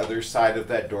on the other side of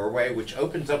that doorway, which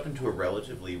opens up into a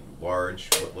relatively large,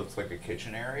 what looks like a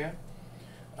kitchen area.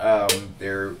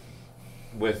 There,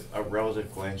 with a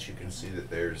relative glance, you can see that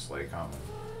there's like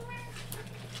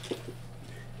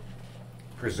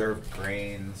preserved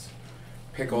grains,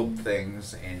 pickled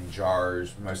things in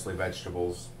jars, mostly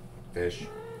vegetables, fish.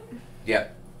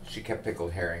 Yep, she kept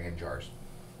pickled herring in jars.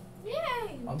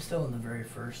 Yay! I'm still in the very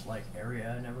first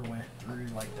area. I never went through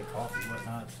like the coffee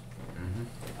whatnots.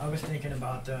 I was thinking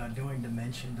about doing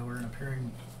Dimension Door and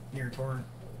appearing near Torn.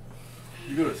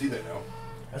 You're going to see that now.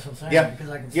 That's what I'm saying. Yeah. Because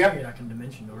I can see Yep. it, I can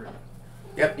Dimension Door it.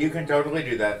 Yep, you can totally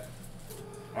do that.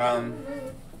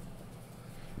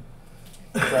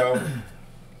 So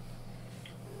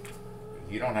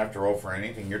you don't have to roll for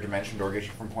anything. Your dimension door gets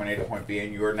you from point A to point B,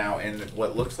 and you are now in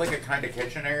what looks like a kind of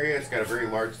kitchen area. It's got a very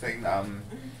large thing.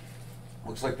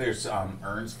 Looks like there's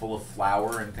urns full of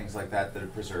flour and things like that that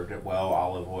have preserved it well.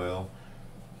 Olive oil,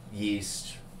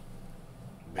 yeast.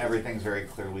 Everything's very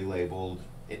clearly labeled.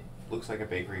 It looks like a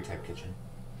bakery type kitchen.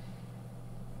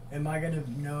 Am I gonna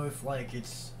know if like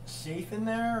it's safe in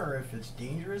there or if it's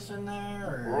dangerous in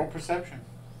there? Roll Or perception.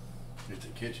 It's a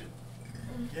kitchen.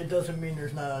 it doesn't mean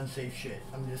there's not unsafe shit.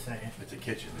 I'm just saying. It's a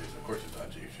kitchen. Of course it's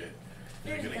not safe shit. Is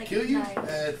There's it going to like kill you? knives.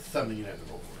 That's something you have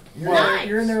to roll for.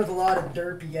 You're in there with a lot of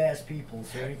derpy ass people,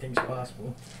 so anything's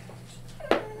possible.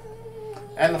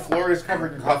 And the floor is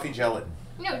covered in coffee gelatin.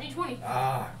 No, D20.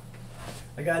 Ah,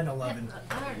 I got an 11.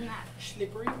 Other than that.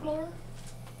 Slippery floor?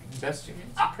 It's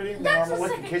a pretty That's normal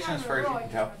the looking second kitchen time as in far a as you row can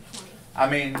I tell. got a 20. I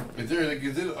mean,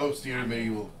 Is it standard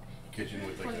medieval kitchen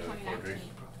with like 20, a 20, floor drain?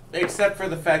 19. except for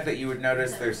the fact that you would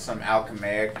notice there's some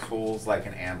alchemaic tools like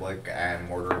an amblic and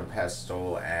mortar and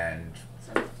pestle and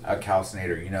a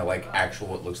calcinator, you know, like actual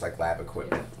what looks like lab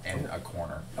equipment in a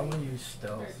corner. I'm gonna use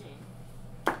stealth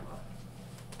 13.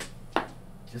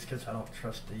 just because I don't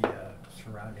trust the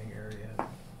surrounding area.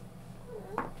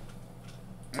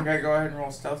 Okay, go ahead and roll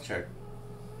a stealth check.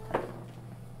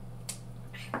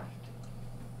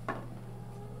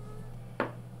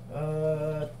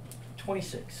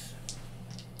 26.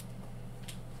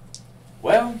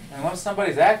 Well, unless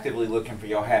somebody's actively looking for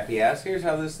your happy ass, here's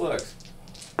how this looks.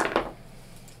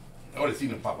 I would have seen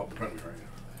him pop up in front of me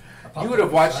right now. You would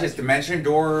have watched his dimension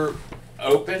door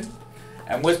open,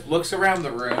 and Wisp looks around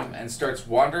the room and starts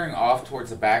wandering off towards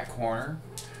the back corner.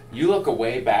 You look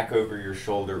away back over your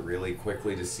shoulder really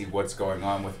quickly to see what's going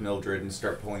on with Mildred and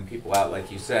start pulling people out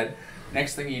like you said.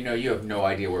 Next thing you know, you have no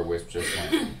idea where Wisp just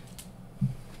went.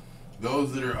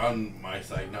 Those that are on my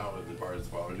side now, as far as the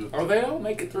followers do. Oh, they'll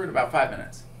make it through in about 5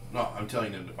 minutes. No, I'm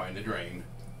telling them to find the drain.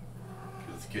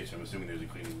 Because it's a kitchen. I'm assuming there's a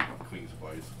cleaning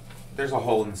supplies. There's a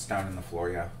hole in the stone in the floor,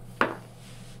 yeah.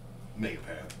 Make a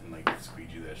path and like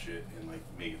squeegee that shit and like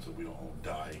make it so we don't all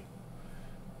die.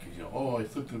 Because you know, oh, I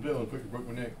slipped in the bill and quick broke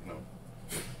my neck. No.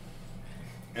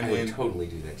 And I then would totally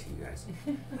do that to you guys.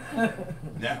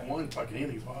 that one, fucking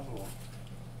anything's possible.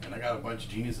 And I got a bunch of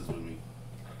geniuses with me.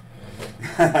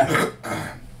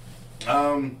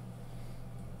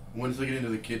 Once I get into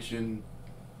the kitchen,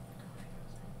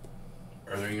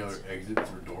 are there any other exits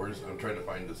or doors? I'm trying to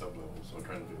find the sub-levels, so I'm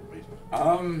trying to do the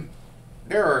basement.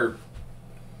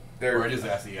 Or I just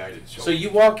ask the AI to show So me. you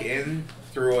walk in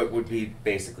through what would be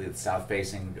basically the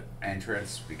south-facing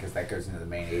entrance because that goes into the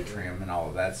main atrium and all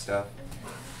of that stuff.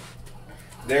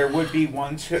 There would be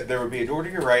there would be a door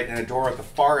to your right and a door at the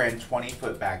far end, 20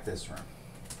 foot back this room.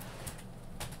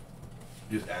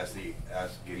 Just ask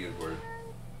Gideon for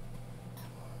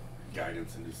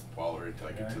guidance and just follow her until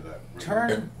I get to that room.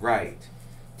 Turn right.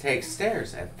 Take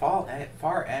stairs at far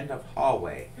end of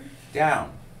hallway.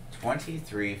 Down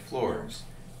 23 floors.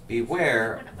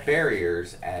 Beware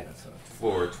barriers at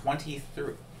floor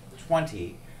 23,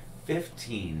 20,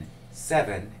 15,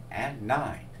 7, and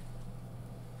 9.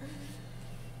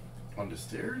 On the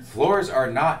stairs? Floors are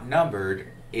not numbered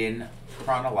in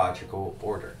chronological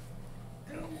order.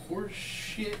 And horse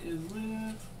shit is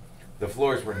this? The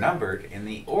floors were numbered in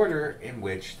the order in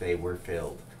which they were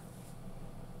filled.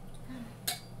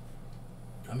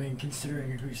 I mean,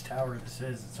 considering whose tower this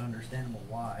is, it's understandable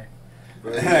why.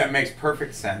 It makes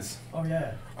perfect sense. Oh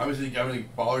yeah. I'm gonna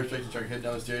follow her straight to try to head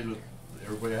down the stairs with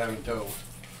everybody I have in tow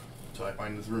until I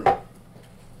find this room.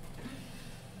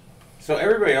 So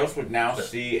everybody else would now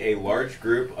see a large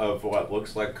group of what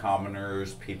looks like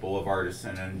commoners, people of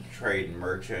artisan and trade and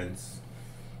merchants,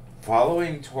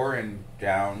 following Torin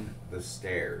down the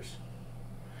stairs.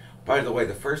 By the way,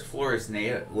 the first floor is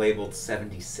labeled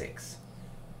 76.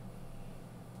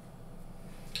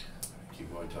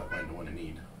 keep going until I find the one I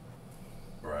need.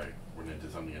 Or I run into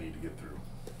something I need to get through.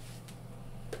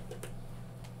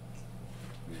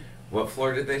 What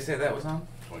floor did they say that was on?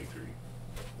 23.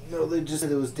 No, they just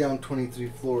said it was down 23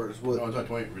 floors. What? No, it's on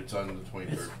 20. It's on the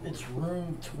 23rd floor. It's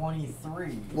room 23.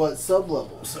 What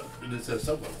sub-levels? It says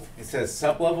sub-level. It says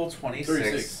sub-level 26.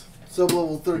 36.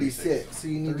 Sub-level 36. So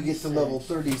you need to get to 36. level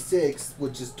 36,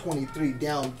 which is 23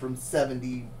 down from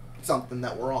 70 something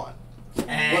that we're on.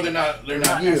 Well, they're not. They're Not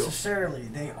not. you. necessarily.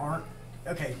 They aren't.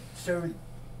 Okay, so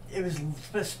it was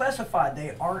specified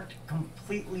they aren't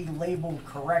completely labeled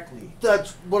correctly.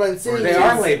 That's what I'm saying. They is-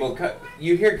 are labeled.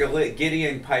 You hear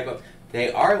Gideon pipe up.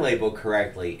 They are labeled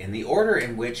correctly in the order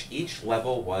in which each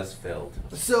level was filled.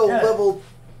 So Yeah.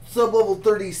 sub-level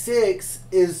 36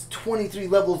 is 23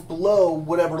 levels below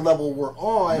whatever level we're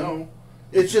on. No.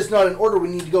 It's just not in order. We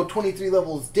need to go 23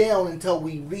 levels down until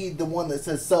we read the one that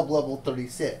says sub-level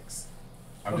 36.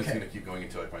 I'm just Okay. gonna keep going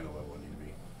until I find the level I need to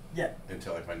be. Yeah.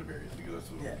 Until I find the barriers, because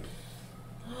that's what Yeah.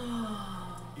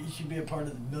 I'm You should be a part of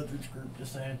the Mildred's group,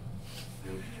 just saying.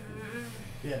 doing.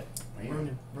 Yeah.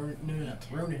 Man.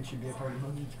 Ronan should be a part of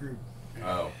Mildred's group.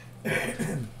 Oh.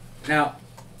 Now,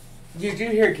 you do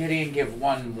hear Gideon give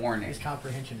one warning. His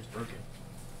comprehension is broken.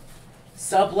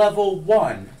 Sub-level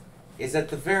 1 is at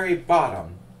the very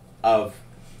bottom of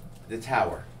the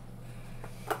tower.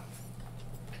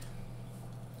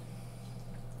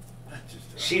 That's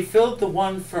just. She filled the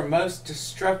one for most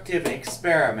destructive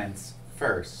experiments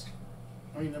first.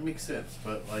 I mean, that makes sense,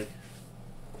 but like.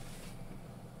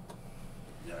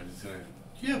 Yeah, I'm just gonna.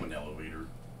 Do you have an elevator?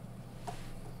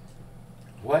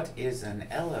 What is an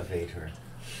elevator?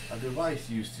 A device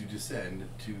used to descend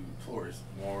to floors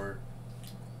more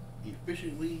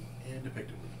efficiently and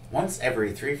effectively. Once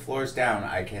every 3 floors down,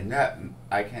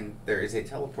 there is a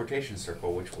teleportation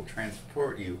circle which will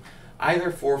transport you either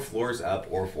 4 floors up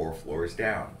or 4 floors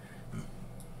down.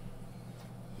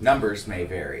 Numbers may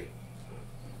vary.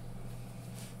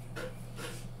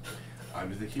 I'm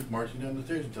just gonna keep marching down the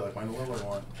stairs until I find a level I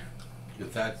want.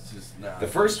 Because that's just not. The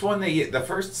first one the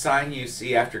first sign you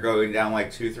see after going down like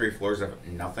 2-3 floors of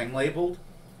nothing labeled,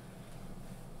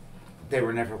 they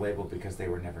were never labeled because they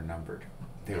were never numbered.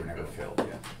 They were never filled.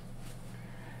 Yeah.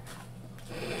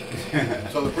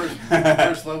 So the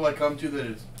first level I come to that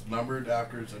is numbered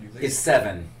after anything. Is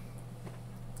 7.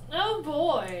 Oh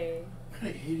boy. What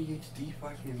kind of ADHD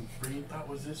fucking brain thought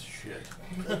was this shit?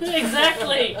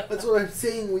 Exactly. That's what I'm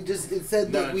saying. It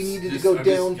said that we it's needed just- to go I'm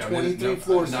down just- 23 no,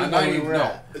 floors no, from not where we even- were no.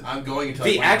 at. I'm going until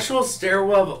The I find actual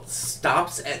stairwell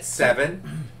stops at 7,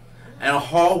 and a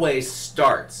hallway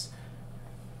starts.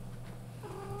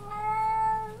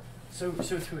 So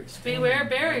to explain. Beware what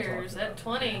barriers I'm at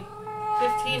talking 20,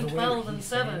 about, 15, the way 12, that and he's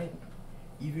saying 7. it,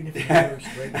 even if you go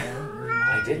straight down, you're not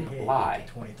I didn't gonna hit lie.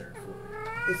 the 23rd floor.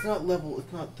 It's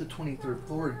not the 23rd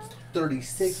floor. It's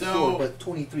 36th So, floor, but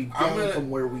 23 I'm down gonna, from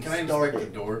where we can I inspect the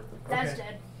started. door? That's Okay.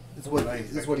 dead. Is what Can I is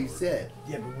inspect what he the door? said.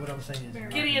 Yeah, but what I'm saying is. you're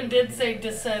not Gideon gonna did hit say it.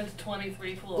 descend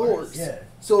 23 floors. Floors. Yeah.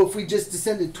 So if we just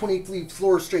descended 23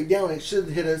 floors straight down, it should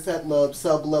hit us at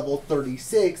sub-level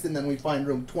 36, and then we find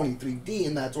room 23D,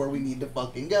 and that's where we need to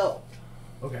fucking go.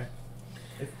 Okay.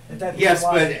 If that Yes,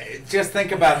 but logic- just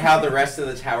think about how the rest of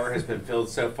the tower has been filled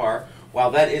so far.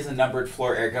 While that is a numbered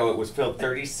floor, ergo it was filled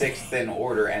 36th in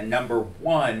order, and number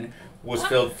 1 was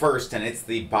filled first, and it's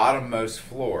the bottommost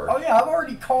floor. Oh yeah, I've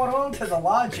already caught on to the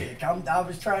logic. I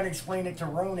was trying to explain it to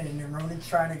Ronan, and Ronan's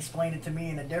trying to explain it to me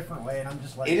in a different way, and I'm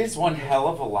just like. It is one hell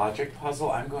of a logic puzzle.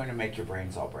 I'm going to make your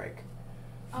brains all break.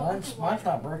 Mine's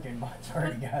not broken. Mine's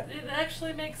already got. It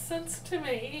actually makes sense to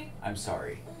me. I'm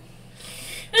sorry.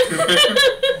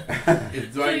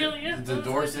 Did Celia, the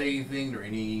door that's say anything or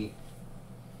any?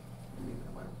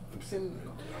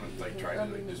 I'm like trying to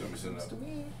like just open it up.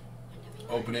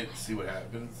 Open it, see what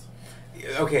happens.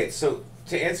 Okay, so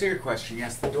to answer your question,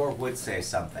 yes, the door would say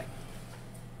something.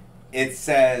 It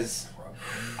says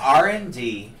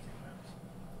R&D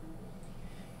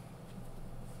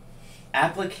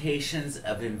applications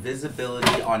of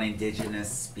invisibility on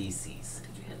indigenous species.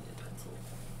 Could you hand me a pencil?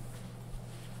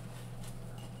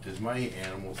 Does my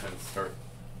animal sense start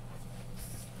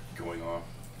going off?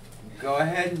 Go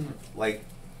ahead and, like,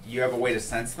 you have a way to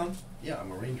sense them? Yeah,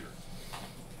 I'm a ranger.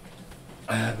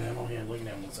 I have animal handling and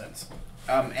animal sense.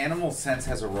 Animal sense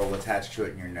has a roll attached to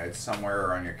it in your notes somewhere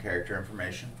or on your character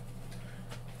information.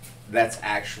 That's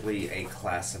actually a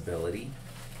class ability.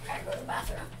 Gotta go to the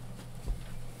bathroom.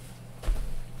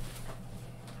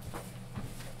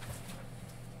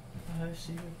 I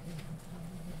see.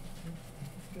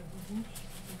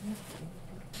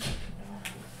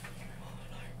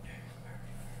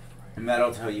 And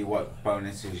that'll tell you what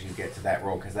bonuses you get to that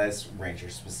roll, because that's ranger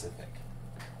specific.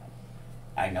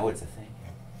 I know it's a thing.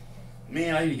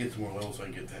 Man, I need to get some more levels so I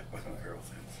can get that arrow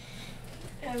sense.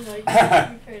 I'm like, what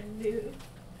are you trying to do?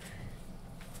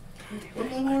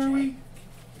 What level are we?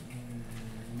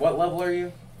 What level are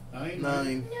you?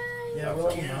 9. Yeah, we're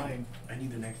level 9. I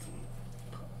need the next one.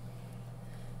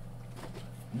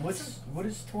 What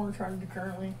is Torn trying to do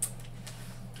currently?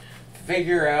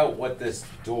 Figure out what this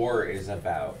door is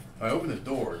about. I open the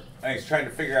door. And he's trying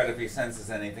to figure out if he senses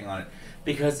anything on it.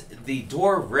 Because the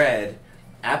door read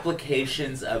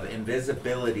applications of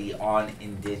invisibility on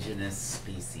indigenous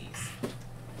species.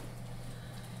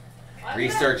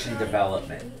 Research and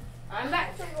development. I'm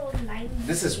back to roll 90.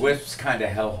 This is Wisp's kind of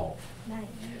hellhole. 90.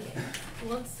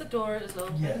 Once the door is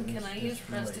open, Yeah, can I use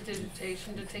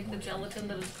prestidigitation to take the gelatin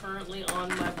that is currently on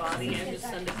my body and just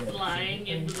send it flying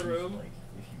into the room? Like,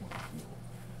 if you want to heal.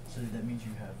 So that means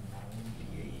you have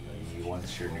 9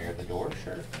 Once you're near the door,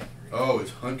 sure. Oh, it's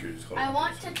Hunter. It's called I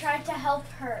want to try to help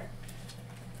her.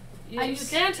 You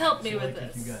can't help me with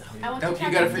this. I want Nope, to try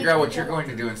you gotta to figure dig out the what you're jello. going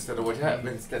to do instead of what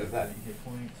instead of that.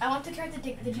 I want to try to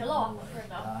dig the jello off of her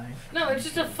though. No, it's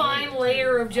just a fine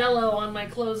layer of jello on my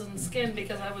clothes and skin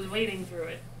because I was wading through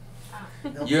it.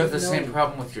 You have the same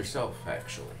problem with yourself,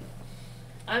 actually.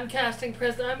 I'm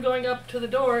going up to the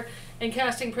door and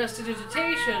casting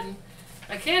prestidigitation,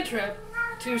 a cantrip,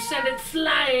 to send it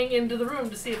flying into the room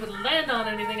to see if it'll land on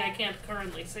anything I can't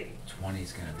currently see.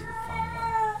 20's gonna be the fun one.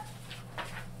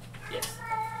 Yes.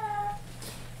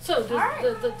 So,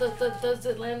 does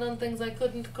it land on things I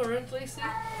couldn't currently see?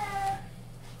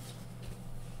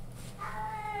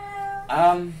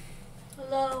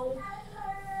 Hello.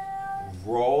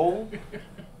 Roll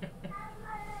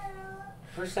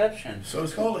perception. So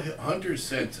it's called Hunter's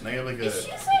Sense, and I have like a Is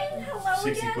she saying hello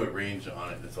 60-foot again? range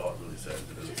on it. That's all it really says.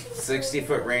 It is.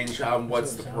 60-foot range.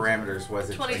 What's the parameters? Was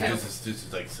it 22. 10? This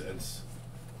is like sense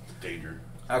danger.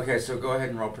 Okay, so go ahead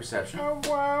and roll perception.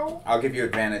 Hello. I'll give you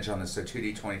advantage on this. So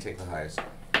 2d20, take the highest.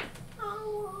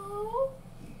 Hello.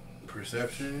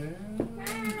 Perception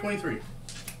 23.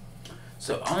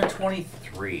 So on a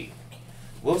 23,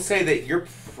 we'll say that you're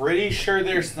pretty sure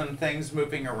there's some things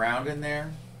moving around in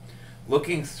there.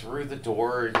 Looking through the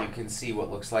door, you can see what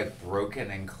looks like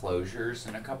broken enclosures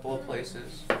in a couple of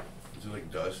places. Is there like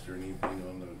dust or anything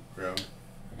on the ground?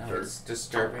 No, Dirt. it's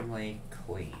disturbingly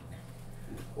clean.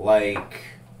 Like,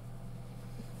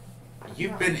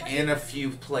 you've been in a few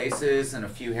places and a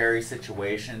few hairy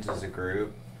situations as a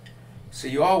group, so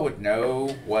you all would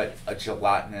know what a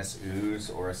gelatinous ooze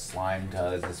or a slime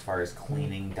does as far as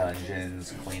cleaning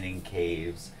dungeons, cleaning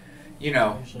caves. You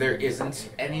know, there isn't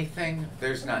anything,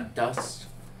 there's not dust.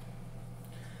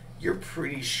 You're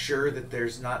pretty sure that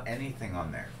there's not anything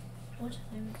on there. What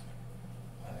time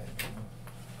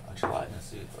A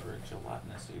gelatinous ooze or a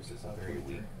gelatinous ooze is a very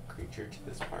weak creature to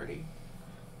this party.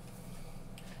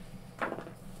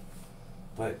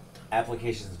 But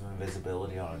applications of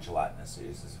invisibility on a gelatinous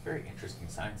ooze is a very interesting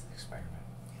science experiment.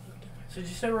 So did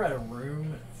you say we're at a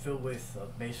room filled with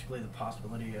basically the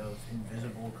possibility of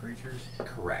invisible creatures?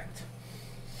 Correct.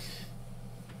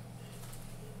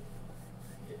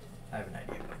 I have an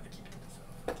idea what to keep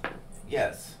this.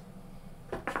 Yes.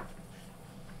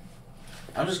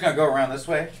 I'm just gonna go around this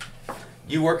way.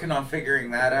 You working on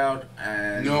figuring that out,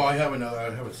 and No, I have another. I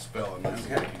have a spell. I'm not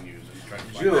Okay. I can use. I'm trying to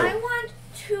find Jewel. I want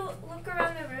to look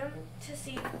around the room to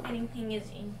see if anything is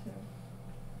in here.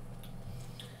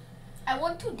 I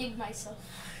want to dig myself.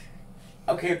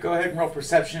 Okay, go ahead and roll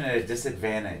perception at a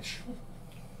disadvantage.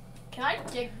 Can I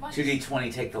dig myself?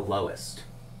 2d20, take the lowest.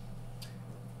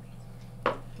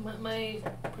 My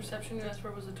perception you asked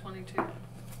for was a 22.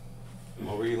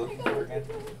 What were you looking for again?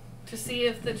 To see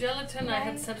if the gelatin I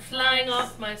had sent flying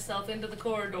off myself into the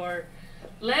corridor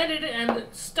landed and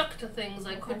stuck to things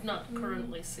I could not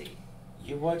currently see.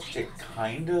 You watched it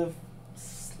kind of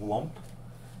slump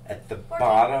at the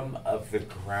bottom of the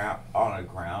ground on a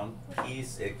ground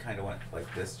piece. It kind of went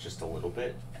like this just a little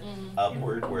bit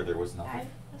upward where there was nothing. 5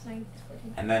 plus 9 is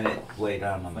 14. And then it lay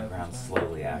down on the ground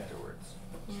slowly afterwards.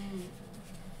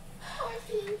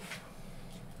 14.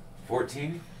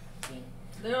 14?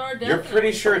 There are You're definitely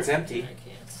pretty sure it's empty. I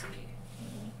can't see.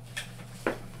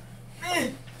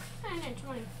 9 and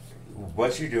 20.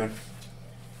 What you doing?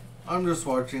 I'm just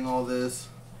watching all this.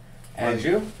 And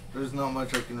you? There's not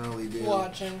much I can really do.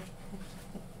 Watching.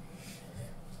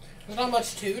 There's not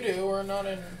much to do. We're not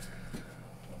in.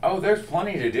 Oh, there's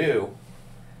plenty to do.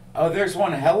 Oh, there's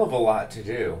one hell of a lot to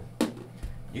do.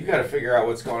 You gotta figure out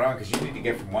what's going on because you need to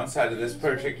get from one side of this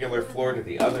particular floor to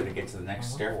the other to get to the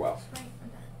next stairwell.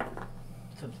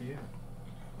 It's up to you.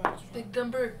 Big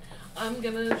dumb bird, I'm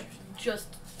gonna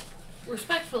just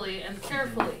respectfully and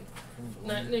carefully,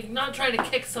 not try to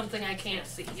kick something I can't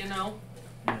see, you know?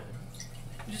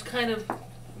 just kind of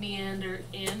meander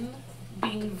in,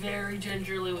 being very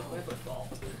gingerly with my football.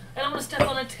 I don't want to step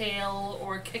on a tail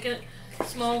or kick a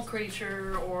small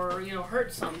creature or, you know,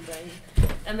 hurt something.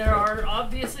 And there are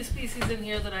obviously species in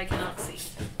here that I cannot see.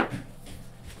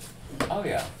 Oh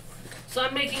yeah. So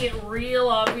I'm making it real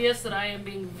obvious that I am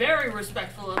being very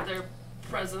respectful of their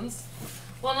presence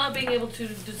while not being able to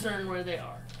discern where they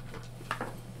are.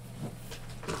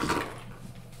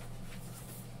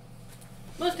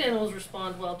 Most animals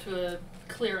respond well to a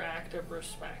clear act of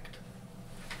respect.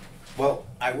 Well,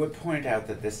 I would point out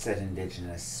that this said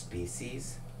indigenous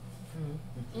species.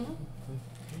 Mm-hmm.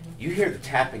 You hear the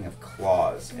tapping of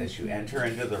claws as you enter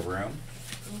into the room.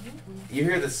 You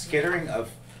hear the skittering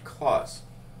of claws.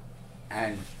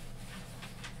 And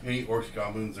Any orcs,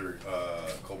 goblins, or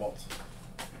kobolds?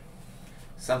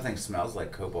 something smells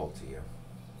like cobalt to you.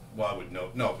 Well, I would know.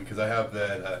 No, because I have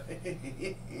that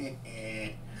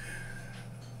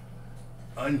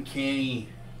uncanny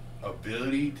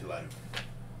ability to like,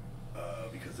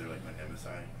 because they're like my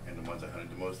MSI and the ones I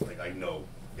hunted the most. Like I know.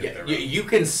 If Yeah, they're you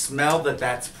can smell that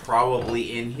that's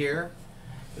probably in here,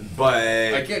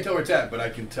 but I can't tell where it's at, but I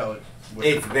can tell it.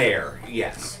 it's there,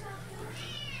 yes.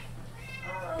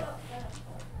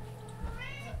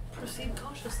 Proceed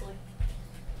cautiously.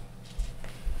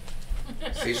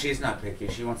 See, she's not picky.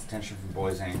 She wants attention from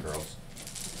boys and girls.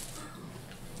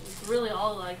 It's really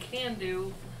all I can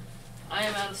do. I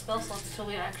am out of spell slots till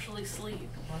we actually sleep.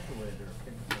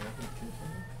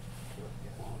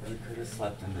 You could have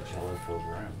slept in the jello-filled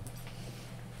room.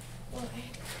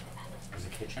 There's a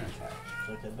kitchen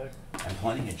attached. And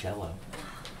plenty of jello.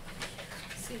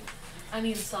 See, I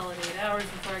need a solid 8 hours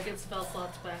before I get spell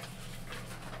slots back.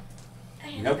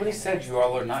 Nobody said you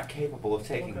all are not capable of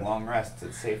taking long rests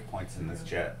at safe points in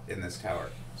this tower.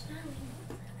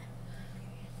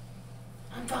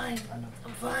 I'm fine.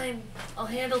 I'm fine. I'll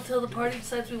handle till the party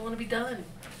decides we want to be done.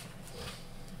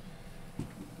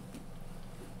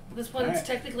 At this point, it's Alright.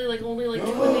 technically like only like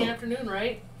 2 in the afternoon,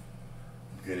 right?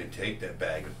 I'm gonna take that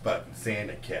bag of fucking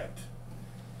sand I kept.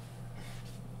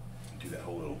 Do that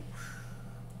whole little.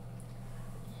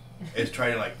 It's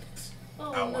trying to like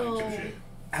Oh outline no. some shit.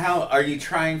 How are you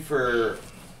trying for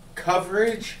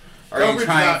coverage, or are you Coverage,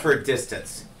 trying not- for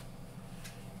distance?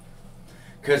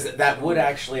 Because that would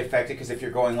actually affect it. Because if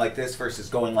you're going like this versus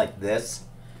going like this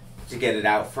to get it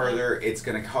out further, it's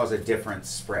going to cause a different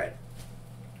spread.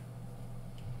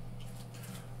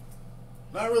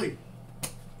 Not really.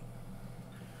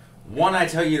 One, I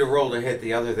tell you to roll to hit.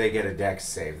 The other, they get a dex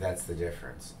save. That's the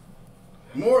difference.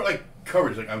 More like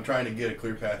coverage. Like I'm trying to get a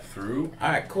clear path through. All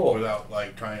right, cool. Without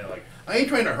like trying to like. I ain't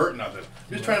trying to hurt nothing.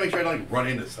 I'm just trying to make sure I don't like run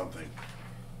into something.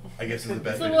 I guess is the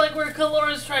best So way. like where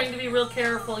Kalora's trying to be real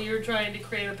careful, you're trying to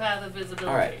create a path of visibility.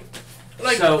 All right.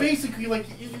 Like So- basically, like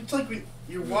it's like when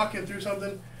you're walking through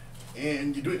something,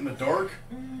 and you do it in the dark,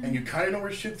 and you kind of know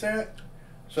where shit's at.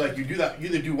 So like you do that. You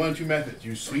either do one of two methods.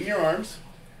 You swing your arms,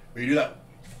 or you do that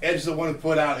edge of one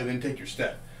foot out and then take your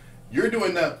step. You're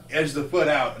doing the edge of the foot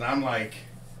out, and I'm like,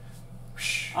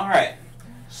 whoosh. All right.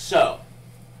 So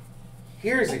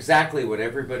here's exactly what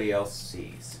everybody else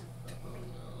sees.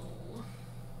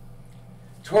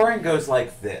 Torin goes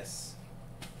like this,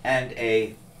 and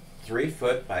a 3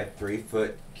 foot by 3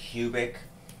 foot cubic,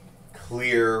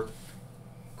 clear,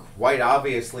 quite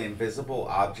obviously invisible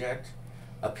object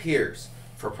appears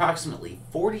for approximately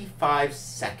 45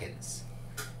 seconds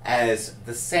as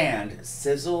the sand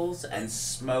sizzles and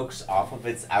smokes off of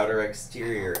its outer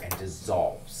exterior and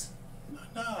dissolves.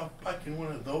 No, fucking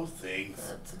one of those things.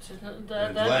 That's such a, The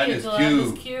that'd be a Gladys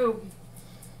Gladys cube. cube.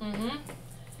 Mm-hmm.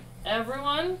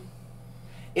 Everyone?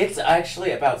 It's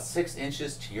actually about 6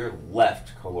 inches to your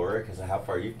left, Kalora, because of how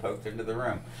far you've poked into the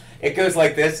room. It goes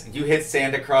like this. You hit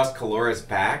sand across Kalora's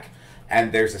back,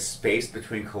 and there's a space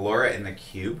between Kalora and the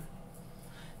cube.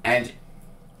 And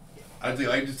I think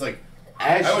I just like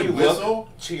as I would you whistle.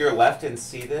 look to your left and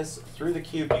see this, through the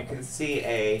cube you can see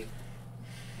a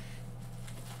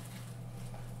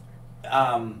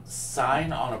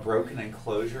sign on a broken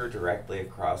enclosure directly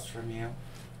across from you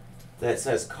that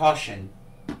says, "Caution,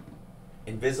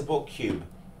 invisible cube."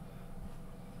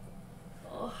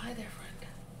 Oh, hi there, friend.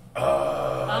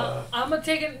 I'm gonna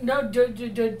take a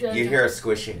You hear a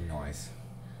squishing noise.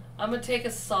 I'm gonna take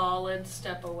a solid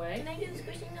step away. Can I do the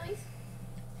squishing noise?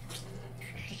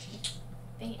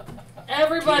 Thank you.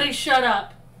 Everybody, shut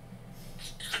up.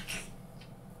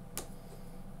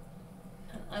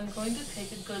 I'm going to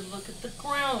take a good look at the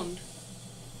ground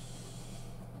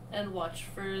and watch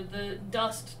for the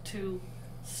dust to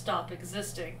stop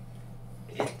existing.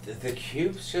 The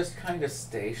cube's just kind of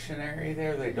stationary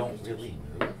there. They don't really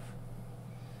move.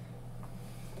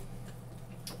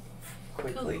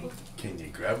 quickly. Cool. Can you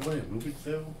grab one and move it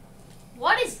though?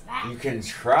 What is that? You can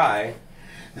try.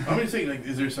 I'm just saying, like,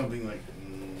 is there something like,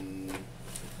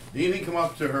 did anything come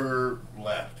up to her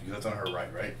left? Because that's on her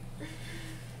right, right?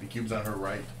 The cube's on her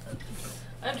right.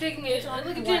 I'm taking it. I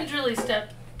like a gingerly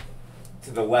step.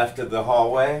 To the left of the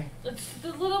hallway. It's a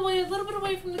little bit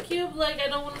away from the cube. Like I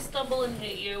don't want to stumble and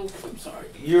hit you. I'm sorry.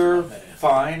 You're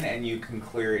fine, and you can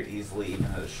clear it easily, even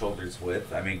at a shoulder's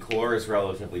width. I mean, Calora's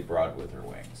relatively broad with her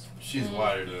wings. She's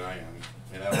wider than I am.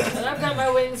 And And I've got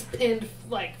my wings pinned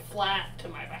like flat to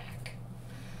my back.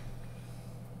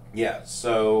 Yeah,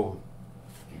 so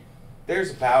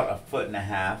there's about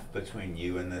 1.5 feet between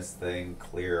you and this thing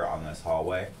clear on this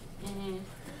hallway. Mm-hmm.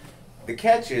 The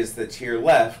catch is that to your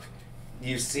left,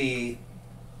 you see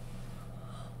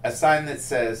a sign that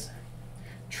says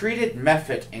treated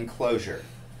mephit enclosure.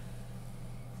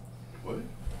 what?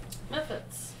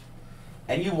 Methods.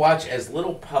 And you watch as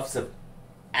little puffs of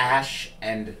ash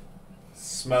and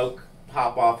smoke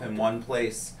pop off in one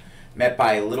place, met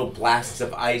by little blasts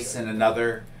of ice in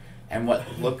another, and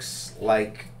what looks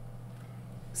like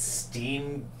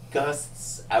steam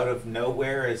gusts out of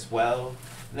nowhere as well.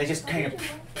 And they just kind of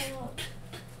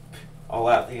all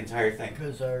out the entire thing.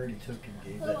 Because I already took and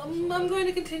gave that. I'm going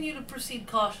to continue to proceed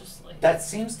cautiously. That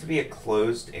seems to be a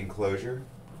closed enclosure.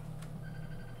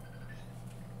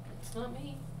 It's not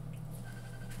me.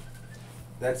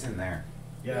 That's in there.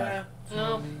 Yeah.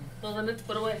 No. Well, then it's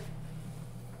put away.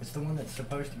 It's the one that's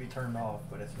supposed to be turned off,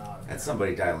 but it's not. That's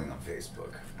somebody dialing on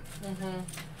Facebook.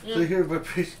 Mm-hmm. So here,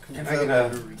 vibration. Can I get a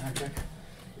time check?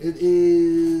 It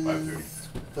is 5:30.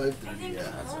 5:30. I think Yeah. the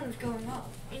phone's going off.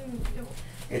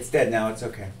 It's dead now. It's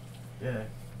okay. Yeah.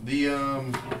 The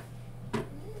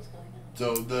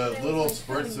so the little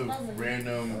spurts of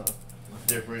random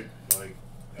different like.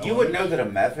 You would know that a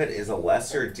mephit is a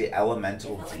lesser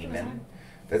elemental demon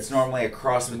that's normally a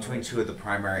cross between two of the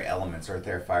primary elements, earth,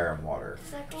 air, fire, and water.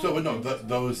 So, but no,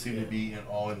 those seem to be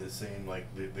all in the same like.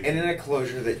 In an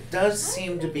enclosure that does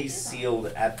seem to be sealed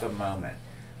at the moment,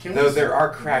 Can though we there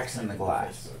are cracks in the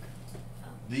glass.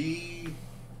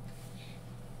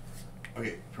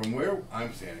 Okay, from where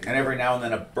I'm standing. And every now and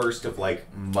then a burst of like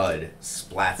mud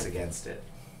splats against it.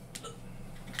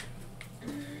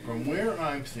 From where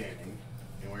I'm standing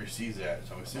and where she's at,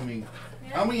 so I'm assuming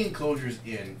how many enclosures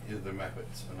in is the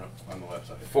methods on the left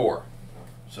side? 4.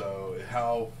 So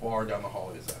how far down the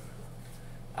hall is that?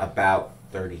 About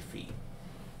 30 feet.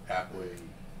 Halfway.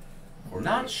 Or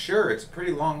Not sure. It's a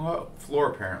pretty long floor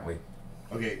apparently.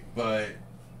 Okay, but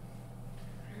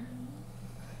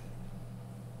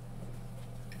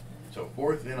so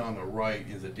fourth in on the right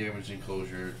is a damaged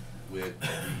enclosure with the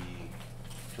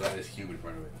gelatinous cube in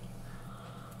front of it.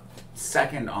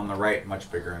 Second on the right,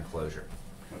 much bigger enclosure.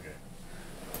 Okay.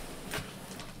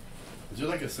 Is there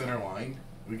like a center line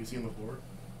we can see on the floor?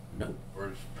 Nope. Or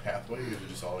just pathway, or is it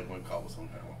just all like one cobblestone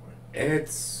kind of walkway?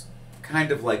 It's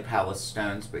kind of like palace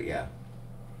stones, but yeah.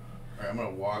 Alright, I'm gonna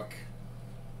walk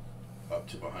up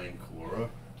to behind Kalora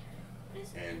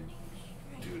and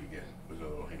do it again with a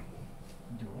little handful.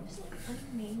 Do it. It's like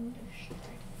unnamed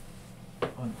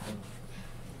strike. Unnamed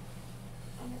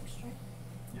strike.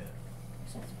 Yeah.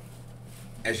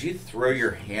 As you throw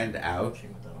your hand out,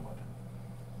 Punching without a weapon.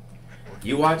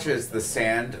 you watch as the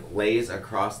sand lays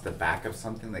across the back of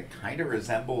something that kind of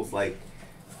resembles like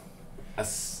a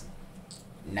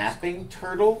snapping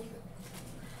turtle.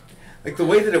 Like the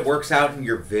way that it works out in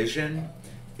your vision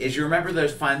is, you remember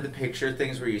those find the picture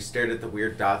things where you stared at the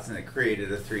weird dots and it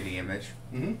created a 3D image?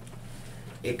 Mm-hmm.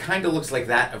 It kind of looks like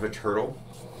that of a turtle.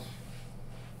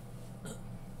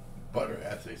 Butter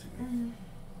ass facing me.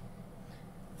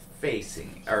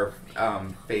 Facing, or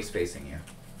face facing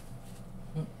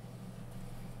you.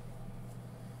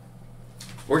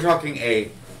 We're talking a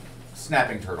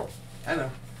snapping turtle. I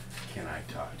know. Can I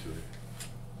talk to it?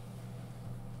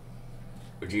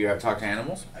 Would you have talked to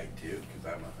animals? I do, because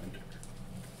I'm a hunter.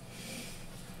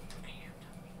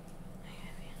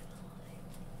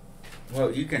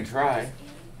 Well, you can try.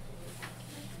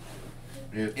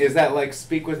 It- Is that like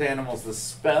speak with animals the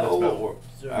spell? The spell. Or,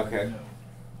 So, okay. no.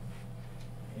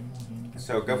 Animal handicap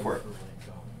So go for it. like,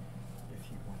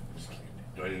 if you want to risk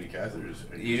it. Do I need to cast it or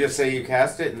just? You just say you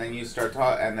cast it and then you start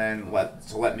talking and then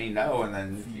let me know and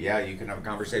then yeah, you can have a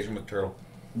conversation with turtle.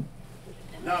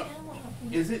 Now,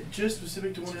 is it just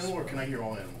specific to one animal, or can I hear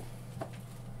all animals?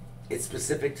 It's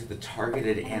specific to the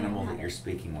targeted animal that you're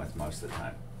speaking with most of the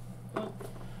time.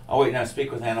 Oh wait, no,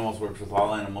 speak with animals works with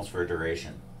all animals for a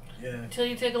duration. Yeah. Until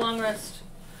you take a long rest.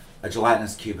 A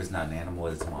gelatinous cube is not an animal,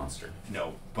 it's a monster.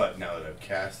 No, but now that I've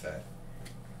cast that,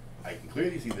 I can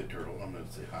clearly see the turtle. I'm going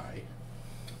to say hi.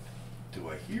 Do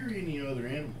I hear any other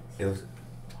animals? It was,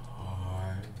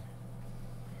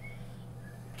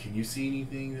 Can you see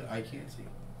anything that I can't see?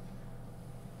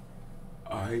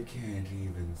 I can't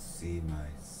even see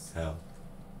myself.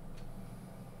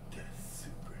 That's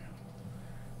super.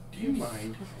 Do you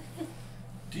mind?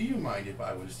 Do you mind if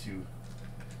I was to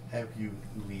have you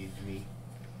lead me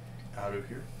out of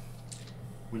here?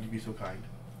 Would you be so kind?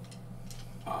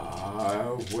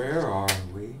 Where are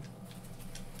we?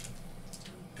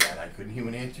 That I couldn't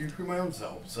even answer for my own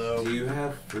self. So. Do you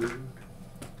have food?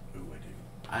 Ooh, I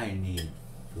do. I need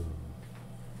food.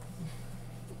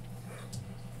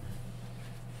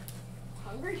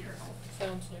 Hungry turtle.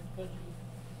 Sounds like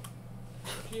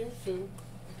budgie. Do you have food?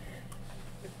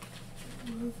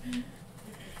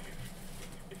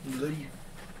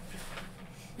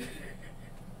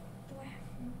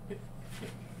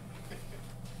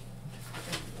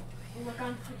 Work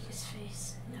on his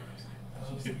face. No,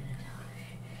 he's not.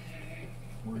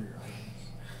 Where are your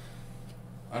items?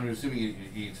 I'm assuming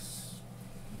he eats.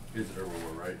 Is it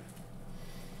herbivore, right?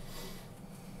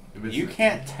 If it's You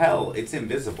can't tell. It's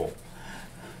invisible.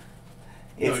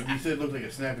 No, It's you said it looked like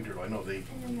a snapping turtle. I know they eat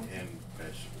meat and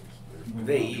vegetables.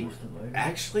 They eat.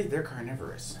 Actually, they're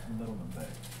carnivorous. In the middle of the bay.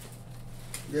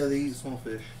 Yeah, they eat small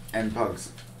fish. And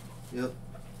bugs. Yep.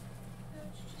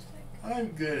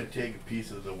 I'm gonna take a piece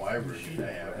of the wyvern that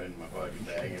I have in my fucking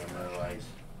bag, and I'm gonna like.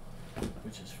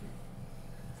 Which is free.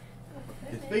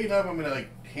 It's big enough. I'm gonna like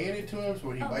hand it to him, so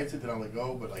when he bites it, then I'll let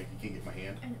go. But like, he can't get my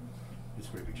hand. It's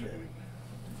a pretty big chunk of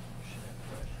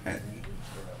meat.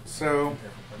 So,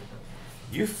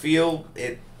 you feel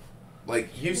it,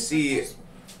 like you see,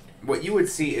 what you would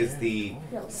see is the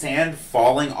sand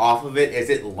falling off of it as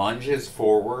it lunges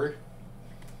forward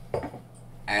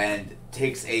and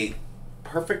takes a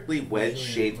perfectly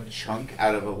wedge-shaped chunk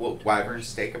out of a wyvern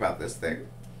steak about this thick.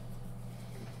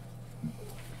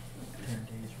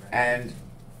 And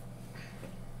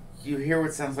you hear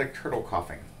what sounds like turtle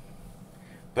coughing.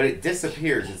 But it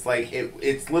disappears. It's like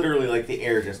it's literally like the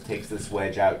air just takes this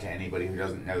wedge out to anybody who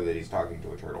doesn't know that he's talking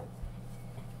to a turtle.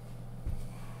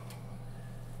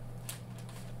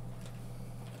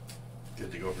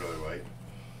 Get to go for another bite.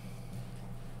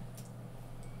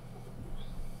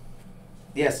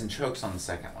 Yes, and chokes on the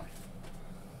second one.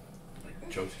 Like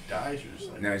chokes and dies, or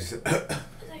just like. No, it's just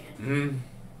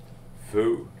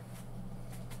food.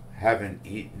 Haven't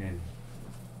eaten in.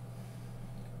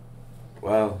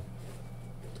 Well,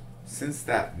 since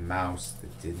that mouse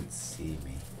that didn't see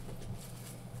me.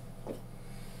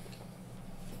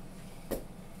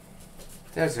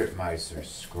 Desert mice are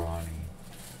scrawny.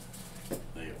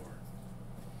 They are.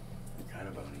 Kind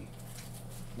of bony.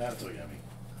 Not so yummy.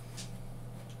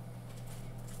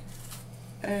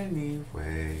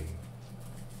 Anyway,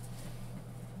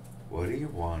 what do you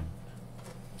want?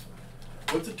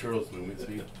 What's a turtle's movement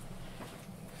speed?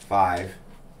 5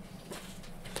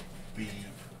 Be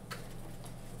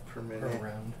Per Per minute.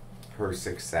 round. per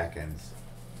 6 seconds.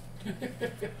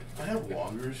 I have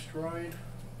longer stride.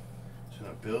 It's an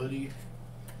ability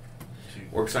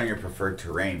to. Works on your preferred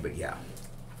terrain, but yeah.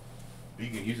 You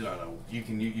can use it on a. You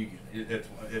can at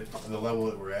the level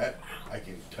that we're at. I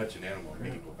can touch an animal and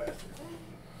make it go faster,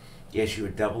 Yes, you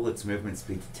would double its movement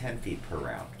speed to 10 feet per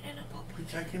round.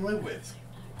 which I can live with.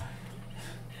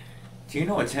 Do you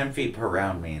know what 10 feet per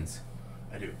round means?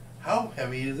 I do. How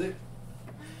heavy is it?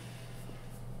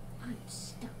 I'm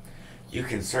stuck. You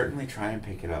can certainly try and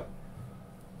pick it up.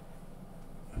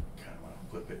 I kind of want to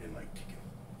flip it and like take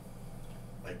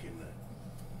it, like in the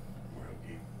Mario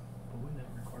game. But wouldn't that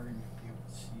require you to be able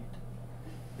to see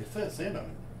it? It says sand on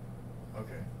it.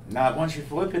 Okay. Not once you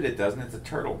flip it, it doesn't. It's a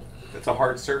turtle. It's a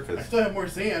hard I surface. still have more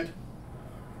sand.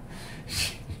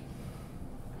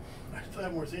 I still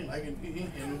have more sand. I can,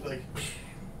 and it's like,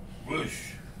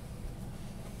 whoosh.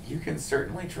 You can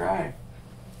certainly try.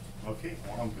 Okay,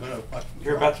 well I'm gonna fucking.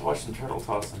 You're about to watch the turtle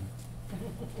tossing.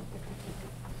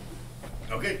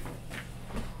 Okay,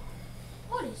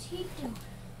 What is he doing?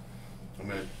 I'm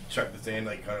gonna chuck the sand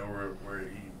like kind of where he.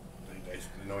 Like,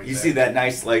 I know he's You at. see that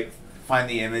nice, like, find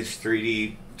the image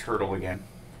 3D turtle again.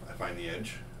 I find the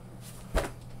edge, and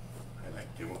I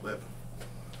give him a flip.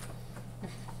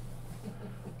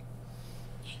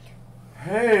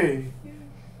 Hey,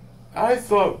 I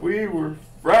thought we were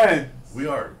friends. We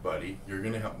are, buddy. You're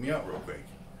gonna help me out real quick.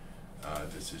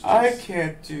 This is. Just, I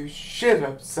can't do shit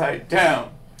upside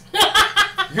down.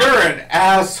 You're an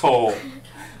asshole.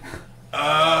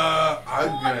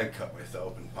 I'm gonna cut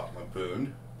myself and pop my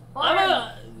boon. I'm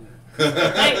a,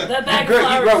 hey, that bag of Good,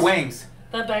 you grow flowers. wings.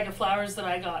 That bag of flowers that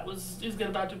I got is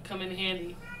about to come in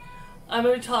handy. I'm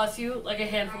gonna toss you like a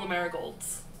handful of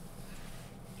marigolds.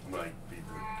 I'm gonna like feed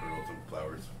the turtles and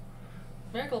flowers.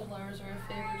 Marigold flowers are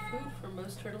a favorite food for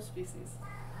most turtle species.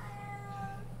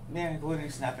 Yeah, including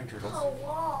snapping turtles. Oh,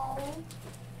 wow.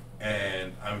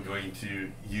 And I'm going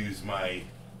to use my.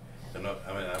 I'm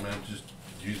gonna just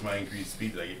use my increased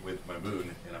speed that I get with my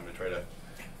moon, and I'm gonna try to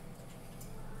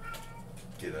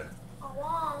get a Oh,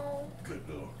 wow. good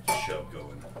little shove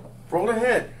going. Roll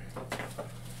ahead.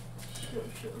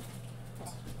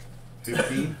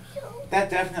 15. That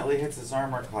definitely hits his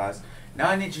armor class. Now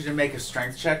I need you to make a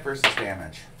strength check versus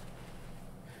damage.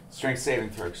 Strength saving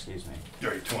throw, excuse me.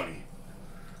 Dirty 20.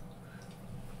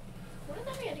 What did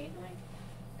that be doing?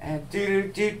 And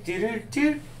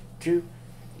do.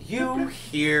 You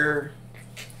hear,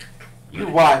 you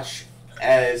watch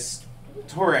as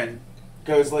Torin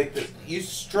goes like this. You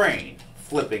strain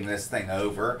flipping this thing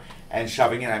over and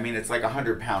shoving it. I mean, it's like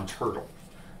 100-pound turtle.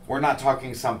 We're not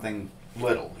talking something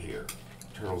little here.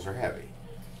 Turtles are heavy.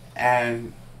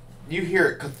 And you hear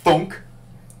it ka-thunk,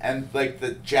 and like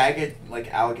the jagged,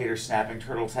 like alligator snapping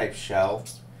turtle type shell,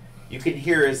 you can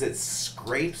hear as it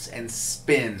scrapes and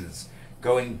spins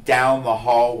going down the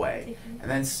hallway and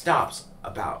then stops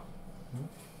about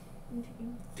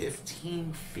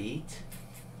 15 feet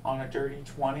on a dirty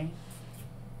 20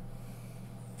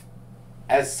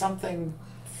 as something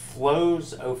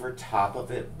flows over top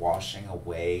of it, washing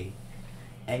away,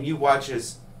 and you watch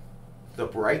as the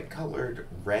bright colored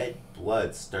red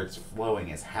blood starts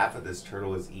flowing as half of this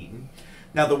turtle is eaten.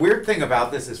 Now the weird thing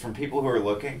about this is, from people who are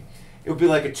looking, it would be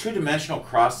like a two-dimensional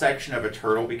cross-section of a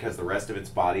turtle because the rest of its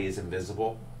body is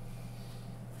invisible.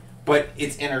 But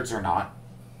its innards are not.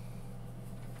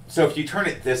 So if you turn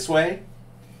it this way,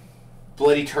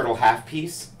 bloody turtle half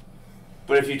piece.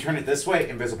 But if you turn it this way,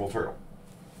 invisible turtle.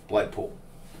 Blood pool.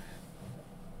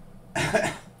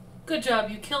 Good job,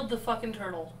 you killed the fucking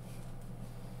turtle.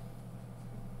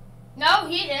 No,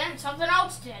 he didn't. Something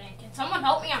else did it. Can someone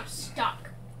help me? I'm stuck.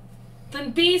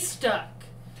 Then be stuck.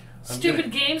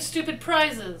 Stupid games, stupid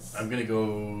prizes. I'm gonna go.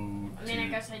 I mean, I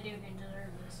guess I do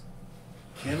deserve this.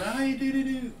 Can I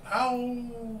do?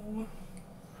 Ow!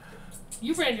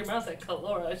 You ran your mouth at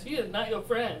Kalora. She is not your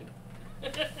friend.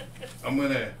 I'm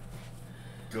gonna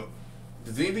go.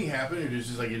 Does anything happen, or is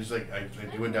it just like I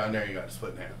went down there and you got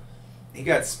split in half? He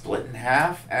got split in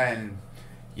half, and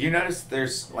you notice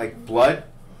there's like blood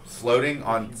floating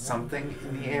on something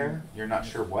in the air. You're not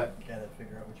sure what. Gotta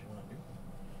figure out what you want to do.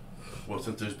 Well,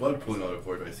 since there's blood pooling on the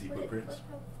floor, do I see footprints?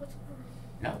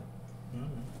 No.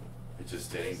 Mm-hmm. It's just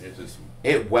staying. It's just.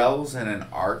 It wells in an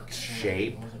arced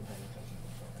shape.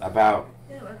 About.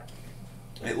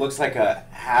 It looks like a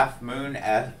half moon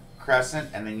crescent,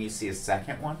 and then you see a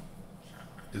second one.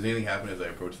 Does anything happen as I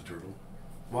approach the turtle?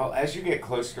 Well, as you get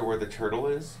closer to where the turtle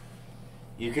is,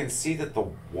 you can see that the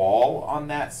wall on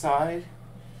that side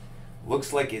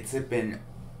looks like it's been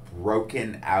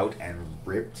broken out and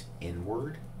ripped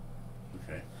inward.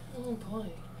 Okay. Oh boy.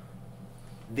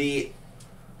 The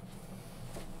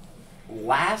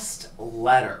last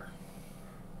letter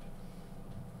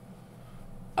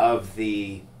of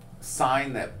the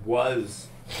sign that was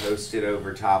posted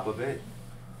over top of it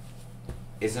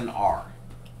is an R.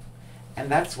 And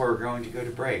that's where we're going to go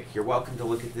to break. You're welcome to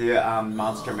look at the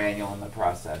monster manual in the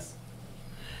process.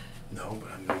 No,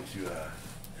 but I'm going to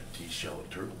empty shell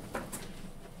a turtle.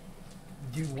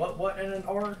 Do what in an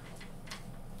R?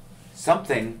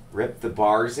 Something ripped the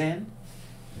bars in.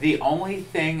 The only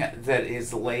thing that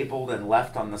is labeled and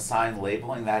left on the sign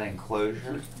labeling that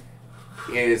enclosure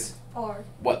is R.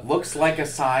 what looks like a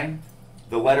sign.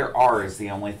 The letter R is the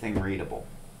only thing readable.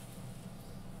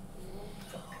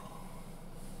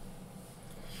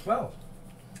 Well,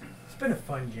 it's been a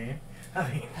fun game. I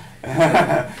mean,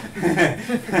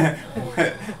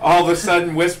 all of a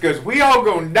sudden, Wisp goes, "We all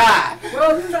gonna die."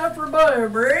 well, it's time for a bio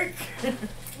break.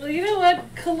 Well, you know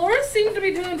what? Kalora seemed to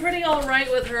be doing pretty all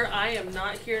right with her. I am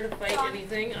not here to fight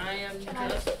anything. I am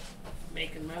just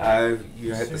making my way.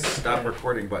 You hit the stop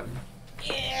recording button.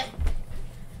 Yeah.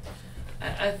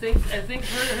 I think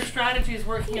her strategy is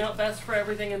working out best for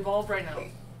everything involved right now.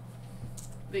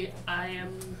 I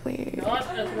am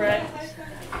not a threat.